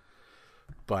to,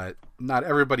 but not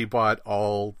everybody bought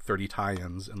all 30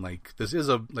 tie-ins, and like, this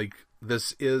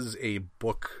is a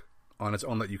book on its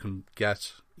own that you can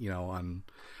get, on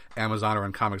Amazon or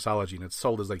on Comixology, and it's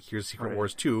sold as like, here's Secret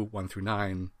Wars 2, 1 through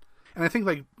 9. And I think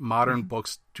like modern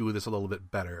books do this a little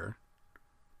bit better,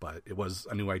 but it was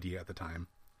a new idea at the time.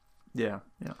 Yeah.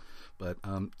 But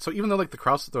so even though like the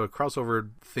crossover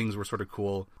things were sort of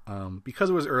cool, because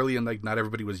it was early and like not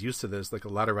everybody was used to this, like a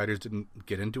lot of writers didn't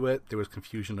get into it. There was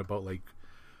confusion about like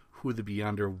who the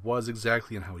Beyonder was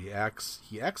exactly and how he acts.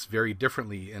 He acts very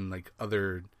differently in like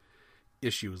other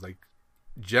issues. Like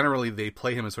generally they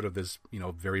play him as sort of this,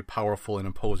 very powerful and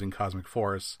imposing cosmic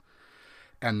force,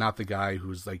 and not the guy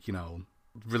who's like,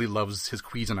 really loves his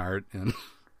Cuisinart and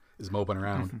is moping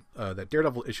around. That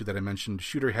Daredevil issue that I mentioned,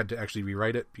 Shooter had to actually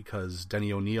rewrite it because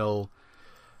Denny O'Neil,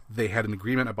 they had an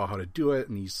agreement about how to do it,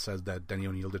 and he says that Denny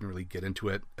O'Neil didn't really get into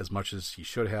it as much as he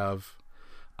should have.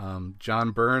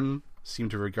 John Byrne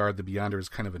seemed to regard the Beyonder as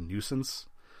kind of a nuisance.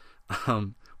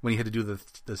 When he had to do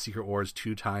the Secret Wars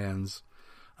 2 tie-ins,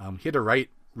 he had to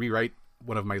rewrite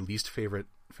one of my least favorite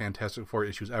Fantastic Four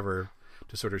issues ever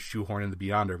to sort of shoehorn in the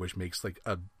Beyonder, which makes like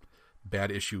a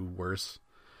bad issue worse.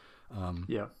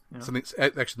 Yeah. Something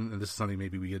actually, this is something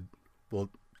maybe we'll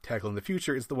tackle in the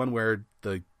future. It's the one where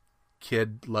the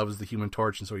kid loves the Human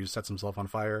Torch, and so he sets himself on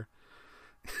fire.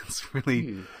 It's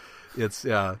really, it's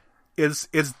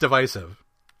divisive.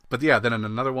 But yeah, then in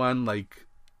another one, like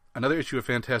another issue of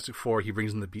Fantastic Four, he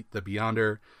brings in the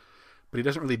Beyonder, but he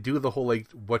doesn't really do the whole like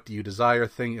what do you desire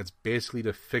thing. It's basically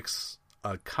to fix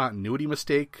a continuity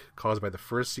mistake caused by the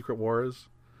first Secret Wars.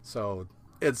 So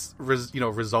it's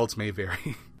results may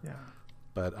vary. Yeah.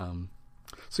 But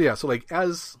so as a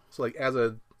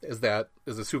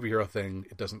superhero thing,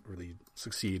 it doesn't really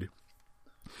succeed.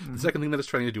 The second thing that it's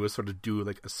trying to do is sort of do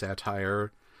like a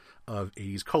satire of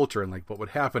 80s culture and like what would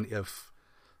happen if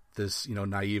this,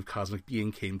 naive cosmic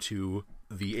being came to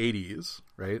the 80s,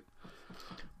 right? Yep.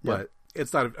 But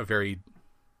it's not a very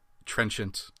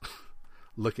trenchant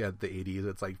look at the 80s.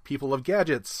 It's like people love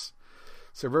gadgets.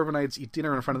 Suburbanites eat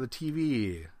dinner in front of the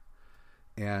TV.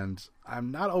 And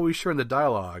I'm not always sure in the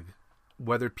dialogue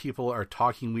whether people are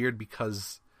talking weird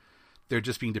because they're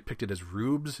just being depicted as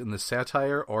rubes in the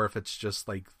satire, or if it's just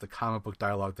like the comic book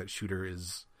dialogue that Shooter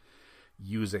is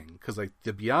using. Because like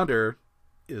the Beyonder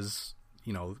is,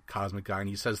 cosmic guy, and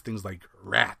he says things like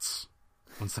rats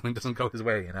when something doesn't go his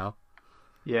way,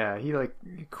 Yeah, he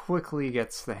quickly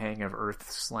gets the hang of Earth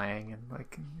slang and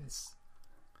like is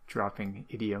dropping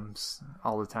idioms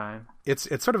all the time. It's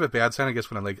sort of a bad sign, I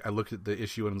guess, when I look at the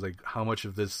issue and I'm like, how much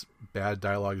of this bad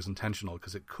dialogue is intentional?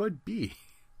 Because it could be,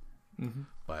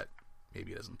 but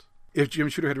maybe it isn't. If Jim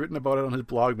Shooter had written about it on his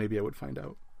blog, maybe I would find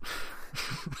out.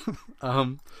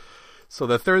 So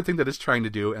the third thing that it's trying to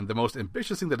do, and the most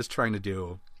ambitious thing that it's trying to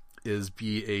do, is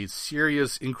be a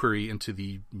serious inquiry into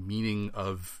the meaning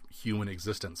of human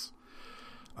existence,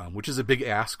 which is a big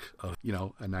ask of,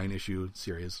 a 9-issue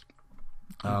series.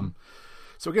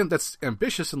 So again, that's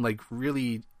ambitious and like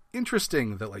really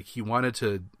interesting that like he wanted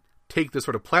to take this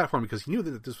sort of platform because he knew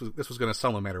that this was going to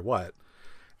sell no matter what.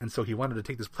 And so he wanted to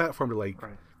take this platform to like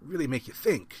really make you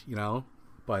think,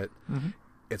 but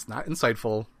it's not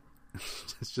insightful.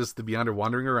 It's just the Beyonder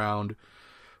wandering around,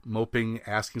 moping,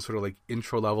 asking sort of like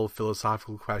intro level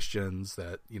philosophical questions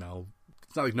that,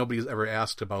 it's not like nobody's ever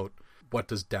asked about what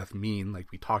does death mean.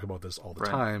 Like we talk about this all the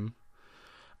time.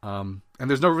 And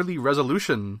there's no really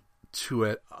resolution to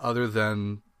it other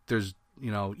than there's,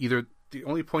 either the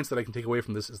only points that I can take away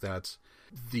from this is that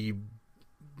the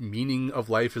meaning of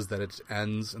life is that it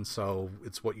ends. And so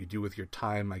it's what you do with your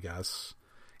time, I guess.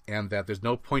 And that there's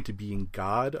no point to being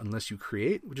God unless you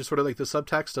create, which is sort of like the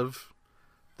subtext of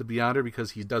the Beyonder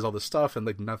because he does all this stuff and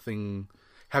like nothing,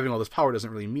 having all this power doesn't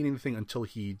really mean anything until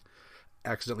he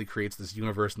accidentally creates this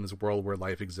universe and this world where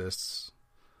life exists.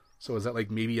 So is that like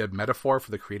maybe a metaphor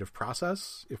for the creative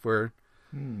process? If we're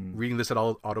reading this at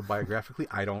all autobiographically,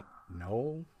 I don't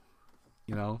know.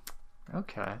 You know?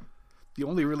 Okay. The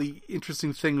only really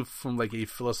interesting thing from like a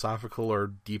philosophical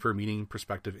or deeper meaning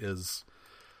perspective is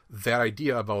that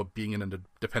idea about being in a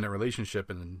dependent relationship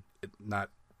and it not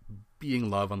being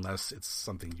love unless it's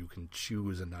something you can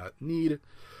choose and not need.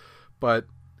 But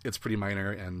it's pretty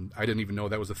minor, and I didn't even know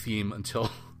that was a theme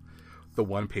until the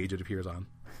one page it appears on.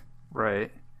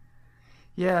 Right.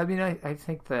 Yeah, I mean, I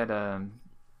think that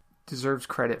deserves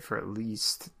credit for at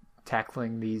least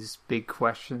tackling these big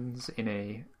questions in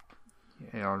a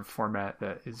format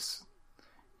that is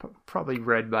probably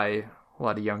read by a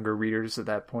lot of younger readers at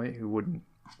that point who wouldn't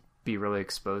be really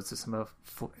exposed to some of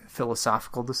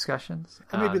philosophical discussions.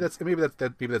 And maybe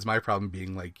that's my problem,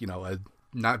 being like, you know,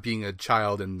 not being a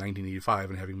child in 1985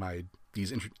 and having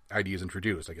these ideas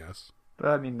introduced, I guess. But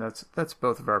I mean, that's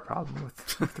both of our problem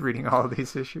with reading all of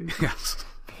these issues. Yes.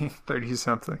 Being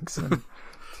 30-somethings in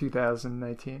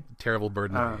 2019. Terrible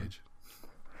burden of age.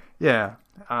 Yeah.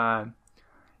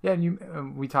 Yeah,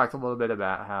 and we talked a little bit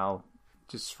about how,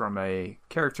 just from a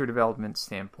character development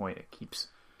standpoint, it keeps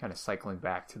kind of cycling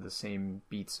back to the same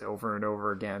beats over and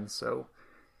over again, so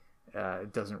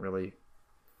it doesn't really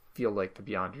feel like the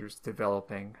Beyonder's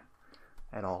developing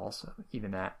at all. So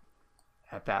even at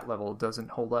that level, it doesn't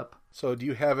hold up. So do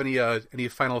you have any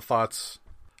final thoughts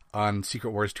on Secret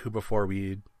Wars 2 before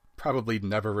we probably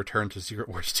never return to Secret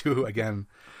Wars 2 again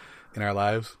in our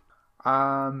lives?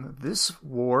 This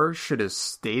war should have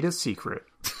stayed a secret.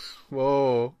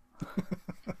 Whoa.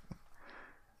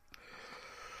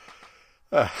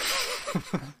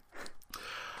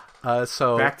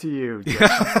 So back to you,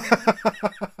 Jeff.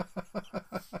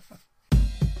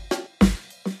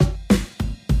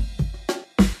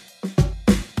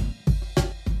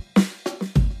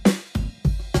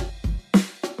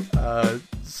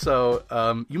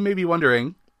 You may be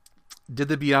wondering, did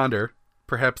the Beyonder,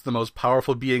 perhaps the most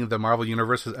powerful being the Marvel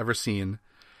Universe has ever seen,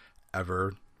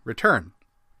 ever return?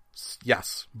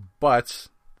 Yes, but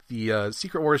the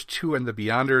Secret Wars 2 and the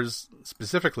Beyonders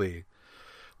specifically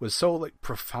was so like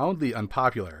profoundly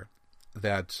unpopular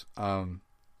that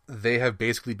they have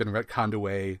basically been retconned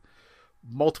away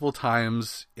multiple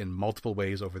times in multiple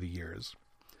ways over the years.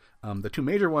 The two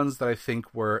major ones that I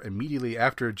think were immediately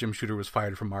after Jim Shooter was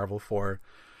fired from Marvel for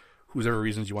whosever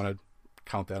reasons you want to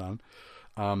count that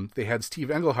on. They had Steve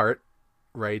Englehart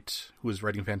who was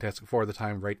writing Fantastic Four at the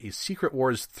time, write a Secret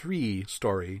Wars 3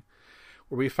 story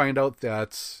where we find out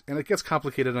that, and it gets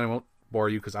complicated and I won't bore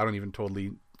you because I don't even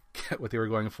totally get what they were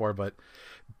going for, but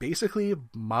basically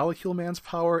Molecule Man's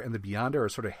power and the Beyonder are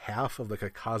sort of half of like a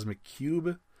cosmic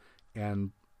cube,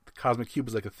 and the cosmic cube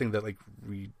is like a thing that like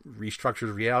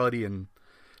restructures reality and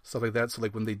stuff like that. So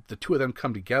like when the two of them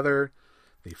come together,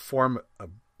 they form a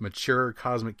mature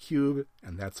cosmic cube,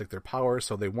 and that's like their power.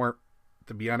 So the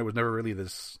Beyonder was never really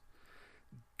this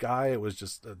guy, it was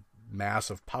just a mass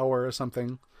of power or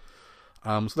something.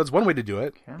 So that's one way to do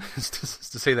it, is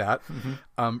to say that.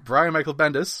 Mm-hmm. Brian Michael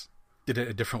Bendis did it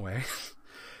a different way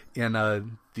in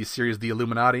the series The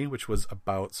Illuminati, which was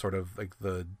about sort of like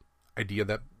the idea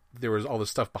that there was all this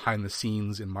stuff behind the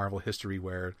scenes in Marvel history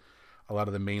where a lot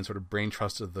of the main sort of brain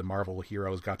trusts of the Marvel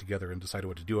heroes got together and decided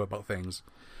what to do about things.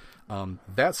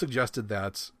 That suggested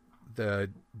that the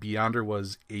Beyonder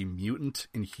was a mutant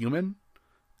inhuman,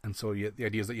 and so the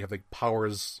idea is that you have like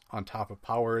powers on top of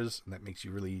powers, and that makes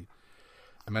you really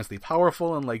immensely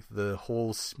powerful, and like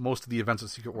most of the events of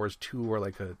Secret Wars 2 were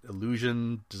like an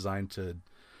illusion designed to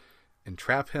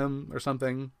entrap him or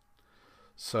something.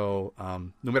 So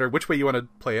no matter which way you want to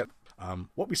play it,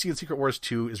 what we see in Secret Wars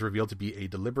 2 is revealed to be a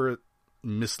deliberate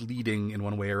misleading in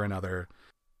one way or another.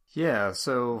 Yeah,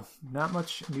 so not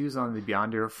much news on the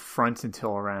Beyonder front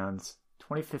until around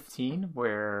 2015,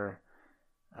 where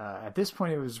at this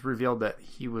point it was revealed that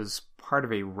he was part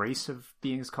of a race of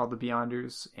beings called the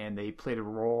Beyonders, and they played a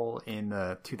role in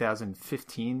the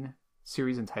 2015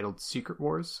 series entitled Secret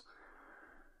Wars.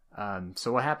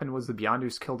 So what happened was the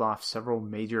Beyonders killed off several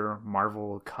major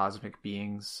Marvel cosmic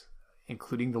beings,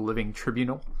 including the Living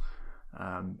Tribunal,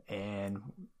 and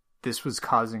this was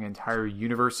causing entire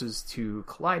universes to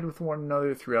collide with one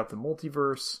another throughout the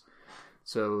multiverse.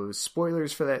 So,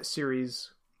 spoilers for that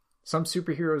series. Some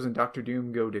superheroes and Doctor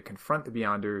Doom go to confront the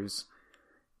Beyonders.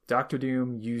 Doctor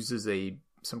Doom uses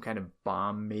some kind of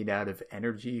bomb made out of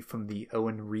energy from the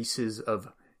Owen Reeses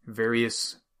of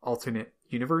various alternate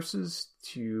universes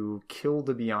to kill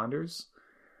the Beyonders.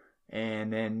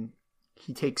 And then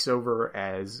he takes over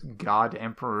as God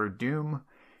Emperor Doom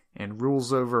and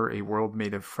rules over a world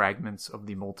made of fragments of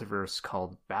the multiverse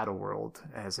called Battleworld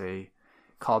as a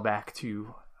callback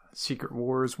to Secret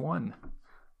Wars 1.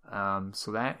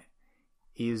 So that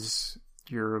is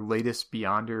your latest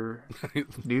Beyonder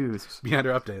news.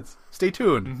 Beyonder updates. Stay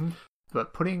tuned. Mm-hmm.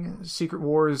 But putting Secret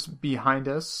Wars behind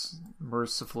us,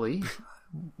 mercifully,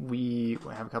 we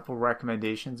have a couple of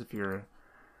recommendations if you're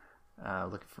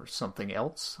looking for something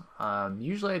else.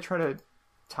 Usually I try to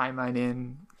tie mine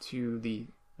in to the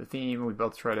theme. We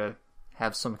both try to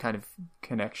have some kind of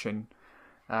connection.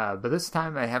 But this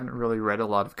time I haven't really read a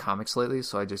lot of comics lately,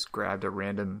 so I just grabbed a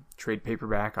random trade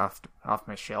paperback off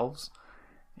my shelves.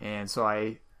 And so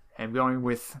I am going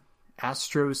with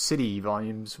Astro City,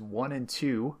 volumes 1 and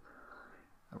 2,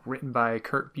 written by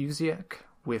Kurt Busiek,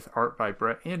 with art by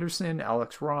Brett Anderson,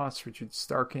 Alex Ross, Richard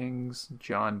Starkings,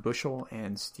 John Bushell,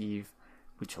 and Steve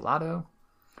Buccellato.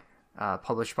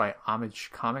 Published by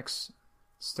Homage Comics,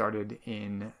 starting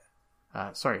in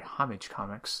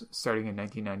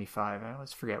 1995. I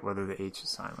always forget whether the H is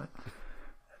silent.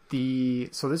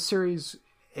 So this series,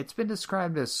 it's been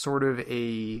described as sort of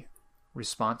a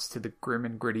response to the grim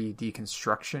and gritty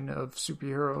deconstruction of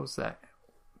superheroes that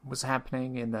was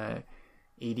happening in the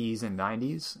 80s and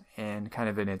 90s, and kind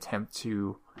of an attempt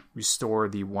to restore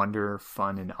the wonder,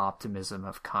 fun, and optimism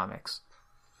of comics.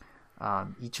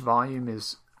 Each volume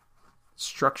is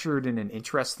structured in an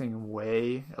interesting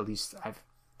way. At least I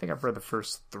think I've read the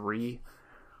first 3,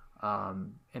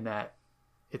 in that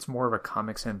it's more of a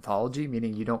comics anthology,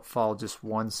 meaning you don't follow just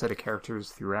one set of characters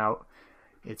throughout.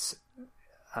 It's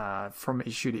from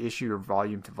issue to issue or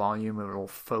volume to volume. It will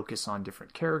focus on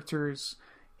different characters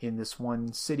in this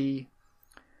one city.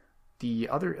 The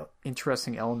other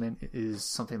interesting element is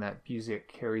something that Busiek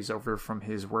carries over from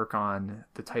his work on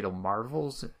the title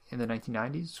Marvels in the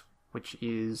 1990s, which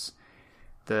is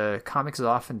the comics is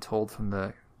often told from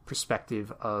the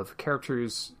perspective of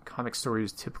characters comic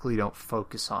stories typically don't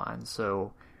focus on.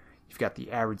 So you've got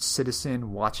the average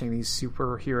citizen watching these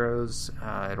superheroes.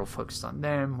 It'll focus on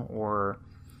them, or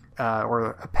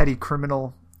a petty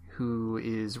criminal who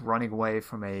is running away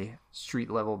from a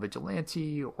street-level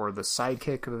vigilante, or the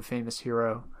sidekick of a famous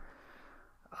hero.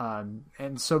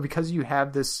 And so because you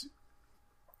have this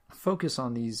focus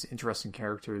on these interesting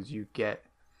characters, you get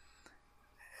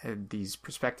these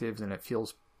perspectives, and it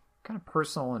feels kind of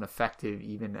personal and effective,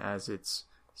 even as it's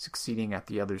succeeding at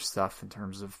the other stuff in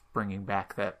terms of bringing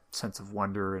back that sense of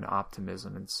wonder and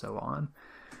optimism and so on.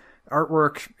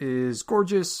 Artwork is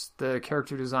gorgeous. The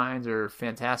character designs are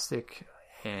fantastic.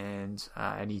 And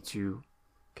I need to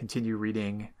continue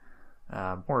reading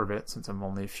more of it since I'm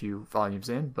only a few volumes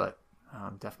in, but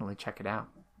definitely check it out.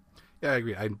 Yeah, I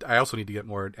agree. I also need to get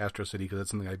more Astro City because it's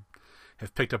something I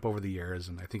have picked up over the years,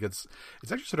 and I think it's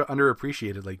actually sort of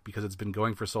underappreciated, like because it's been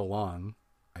going for so long,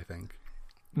 I think.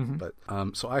 Mm-hmm. But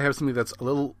so I have something that's a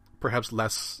little perhaps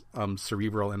less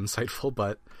cerebral and insightful,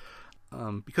 but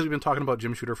because we've been talking about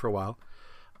Jim Shooter for a while,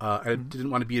 I didn't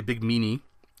want to be a big meanie.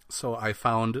 So I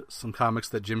found some comics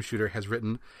that Jim Shooter has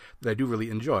written that I do really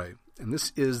enjoy. And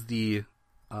this is the,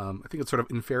 I think it's sort of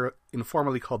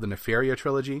informally called the Nefaria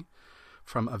trilogy,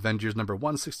 from Avengers number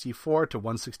 164 to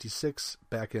 166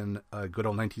 back in good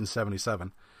old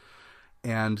 1977.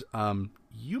 And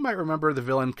you might remember the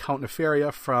villain Count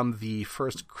Nefaria from the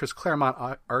first Chris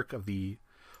Claremont arc of the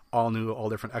all-new,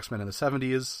 all-different X-Men in the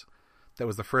 70s. That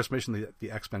was the first mission that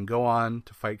the X-Men go on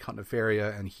to fight Count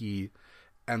Nefaria, and he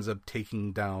ends up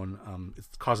taking down, it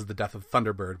causes the death of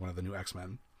Thunderbird, one of the new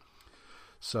X-Men.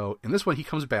 So in this one, he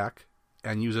comes back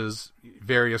and uses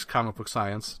various comic book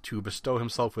science to bestow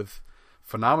himself with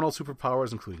phenomenal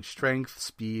superpowers, including strength,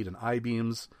 speed, and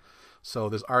I-beams. So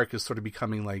this arc is sort of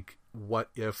becoming like, what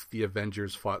if the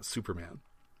Avengers fought Superman?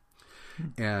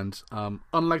 And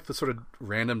unlike the sort of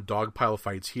random dogpile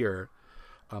fights here,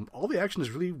 all the action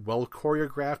is really well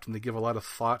choreographed, and they give a lot of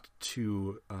thought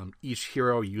to each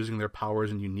hero using their powers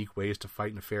in unique ways to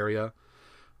fight Nefaria.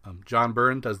 John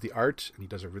Byrne does the art, and he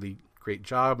does a really great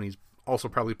job, and he's also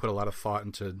probably put a lot of thought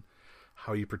into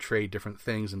how you portray different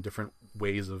things and different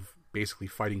ways of basically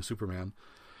fighting Superman.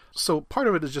 So part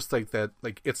of it is just like that,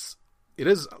 like it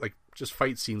is like just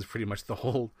fight scenes pretty much the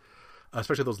whole,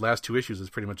 especially those last 2 issues is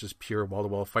pretty much just pure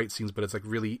wall-to-wall fight scenes, but it's like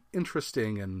really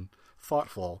interesting and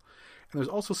thoughtful. And there's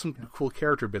also some cool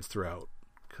character bits throughout,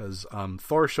 because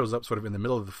Thor shows up sort of in the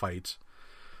middle of the fight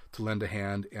to lend a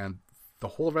hand, and the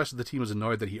whole rest of the team is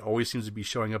annoyed that he always seems to be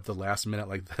showing up the last minute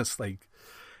like this. Like,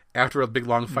 after a big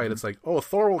long fight, It's like, oh,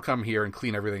 Thor will come here and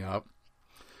clean everything up.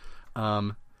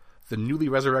 The newly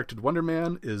resurrected Wonder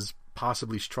Man is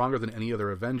possibly stronger than any other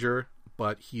Avenger,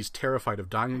 but he's terrified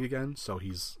of dying again, so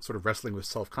he's sort of wrestling with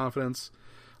self-confidence.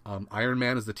 Iron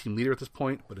Man is the team leader at this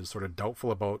point, but is sort of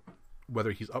doubtful about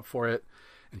whether he's up for it.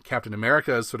 And Captain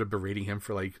America is sort of berating him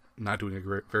for like not doing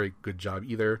a very good job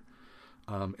either.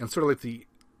 And sort of like the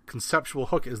conceptual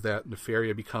hook is that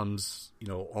Nefaria becomes,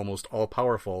 almost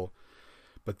all-powerful,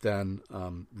 but then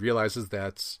realizes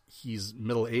that he's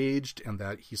middle-aged and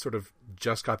that he sort of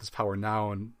just got this power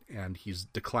now and he's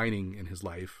declining in his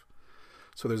life.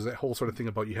 So there's that whole sort of thing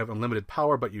about you have unlimited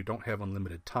power, but you don't have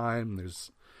unlimited time.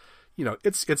 There's,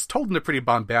 it's told in a pretty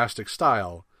bombastic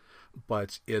style,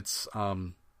 but it's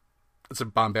a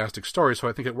bombastic story, so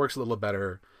I think it works a little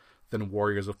better than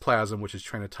Warriors of Plasm, which is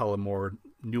trying to tell a more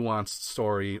nuanced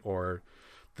story, or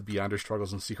the Beyonder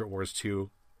struggles in Secret Wars 2.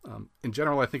 In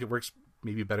general, I think it works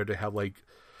maybe better to have like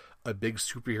a big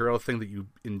superhero thing that you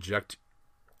inject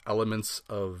elements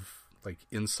of like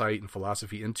insight and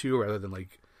philosophy into, rather than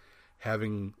like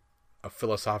having a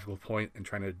philosophical point and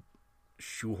trying to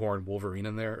shoehorn Wolverine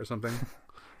in there or something.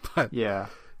 But yeah.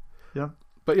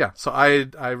 But yeah, so I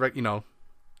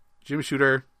Jim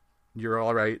Shooter, you're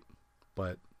all right,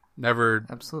 but never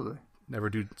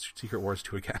do Secret Wars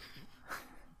 2 again.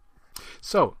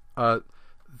 So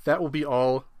that will be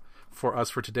all for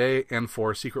us for today and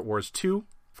for Secret Wars 2.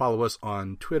 Follow us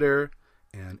on Twitter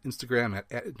and Instagram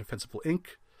at Indefensible Inc.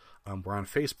 We're on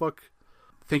Facebook.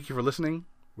 Thank you for listening.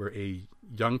 We're a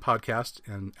young podcast,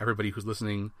 and everybody who's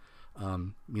listening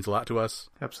means a lot to us.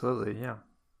 Absolutely, yeah.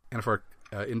 And for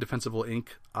Indefensible Inc.,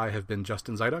 I have been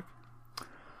Justin Zyduk.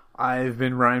 I've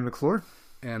been Ryan McClure.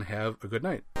 And have a good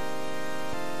night.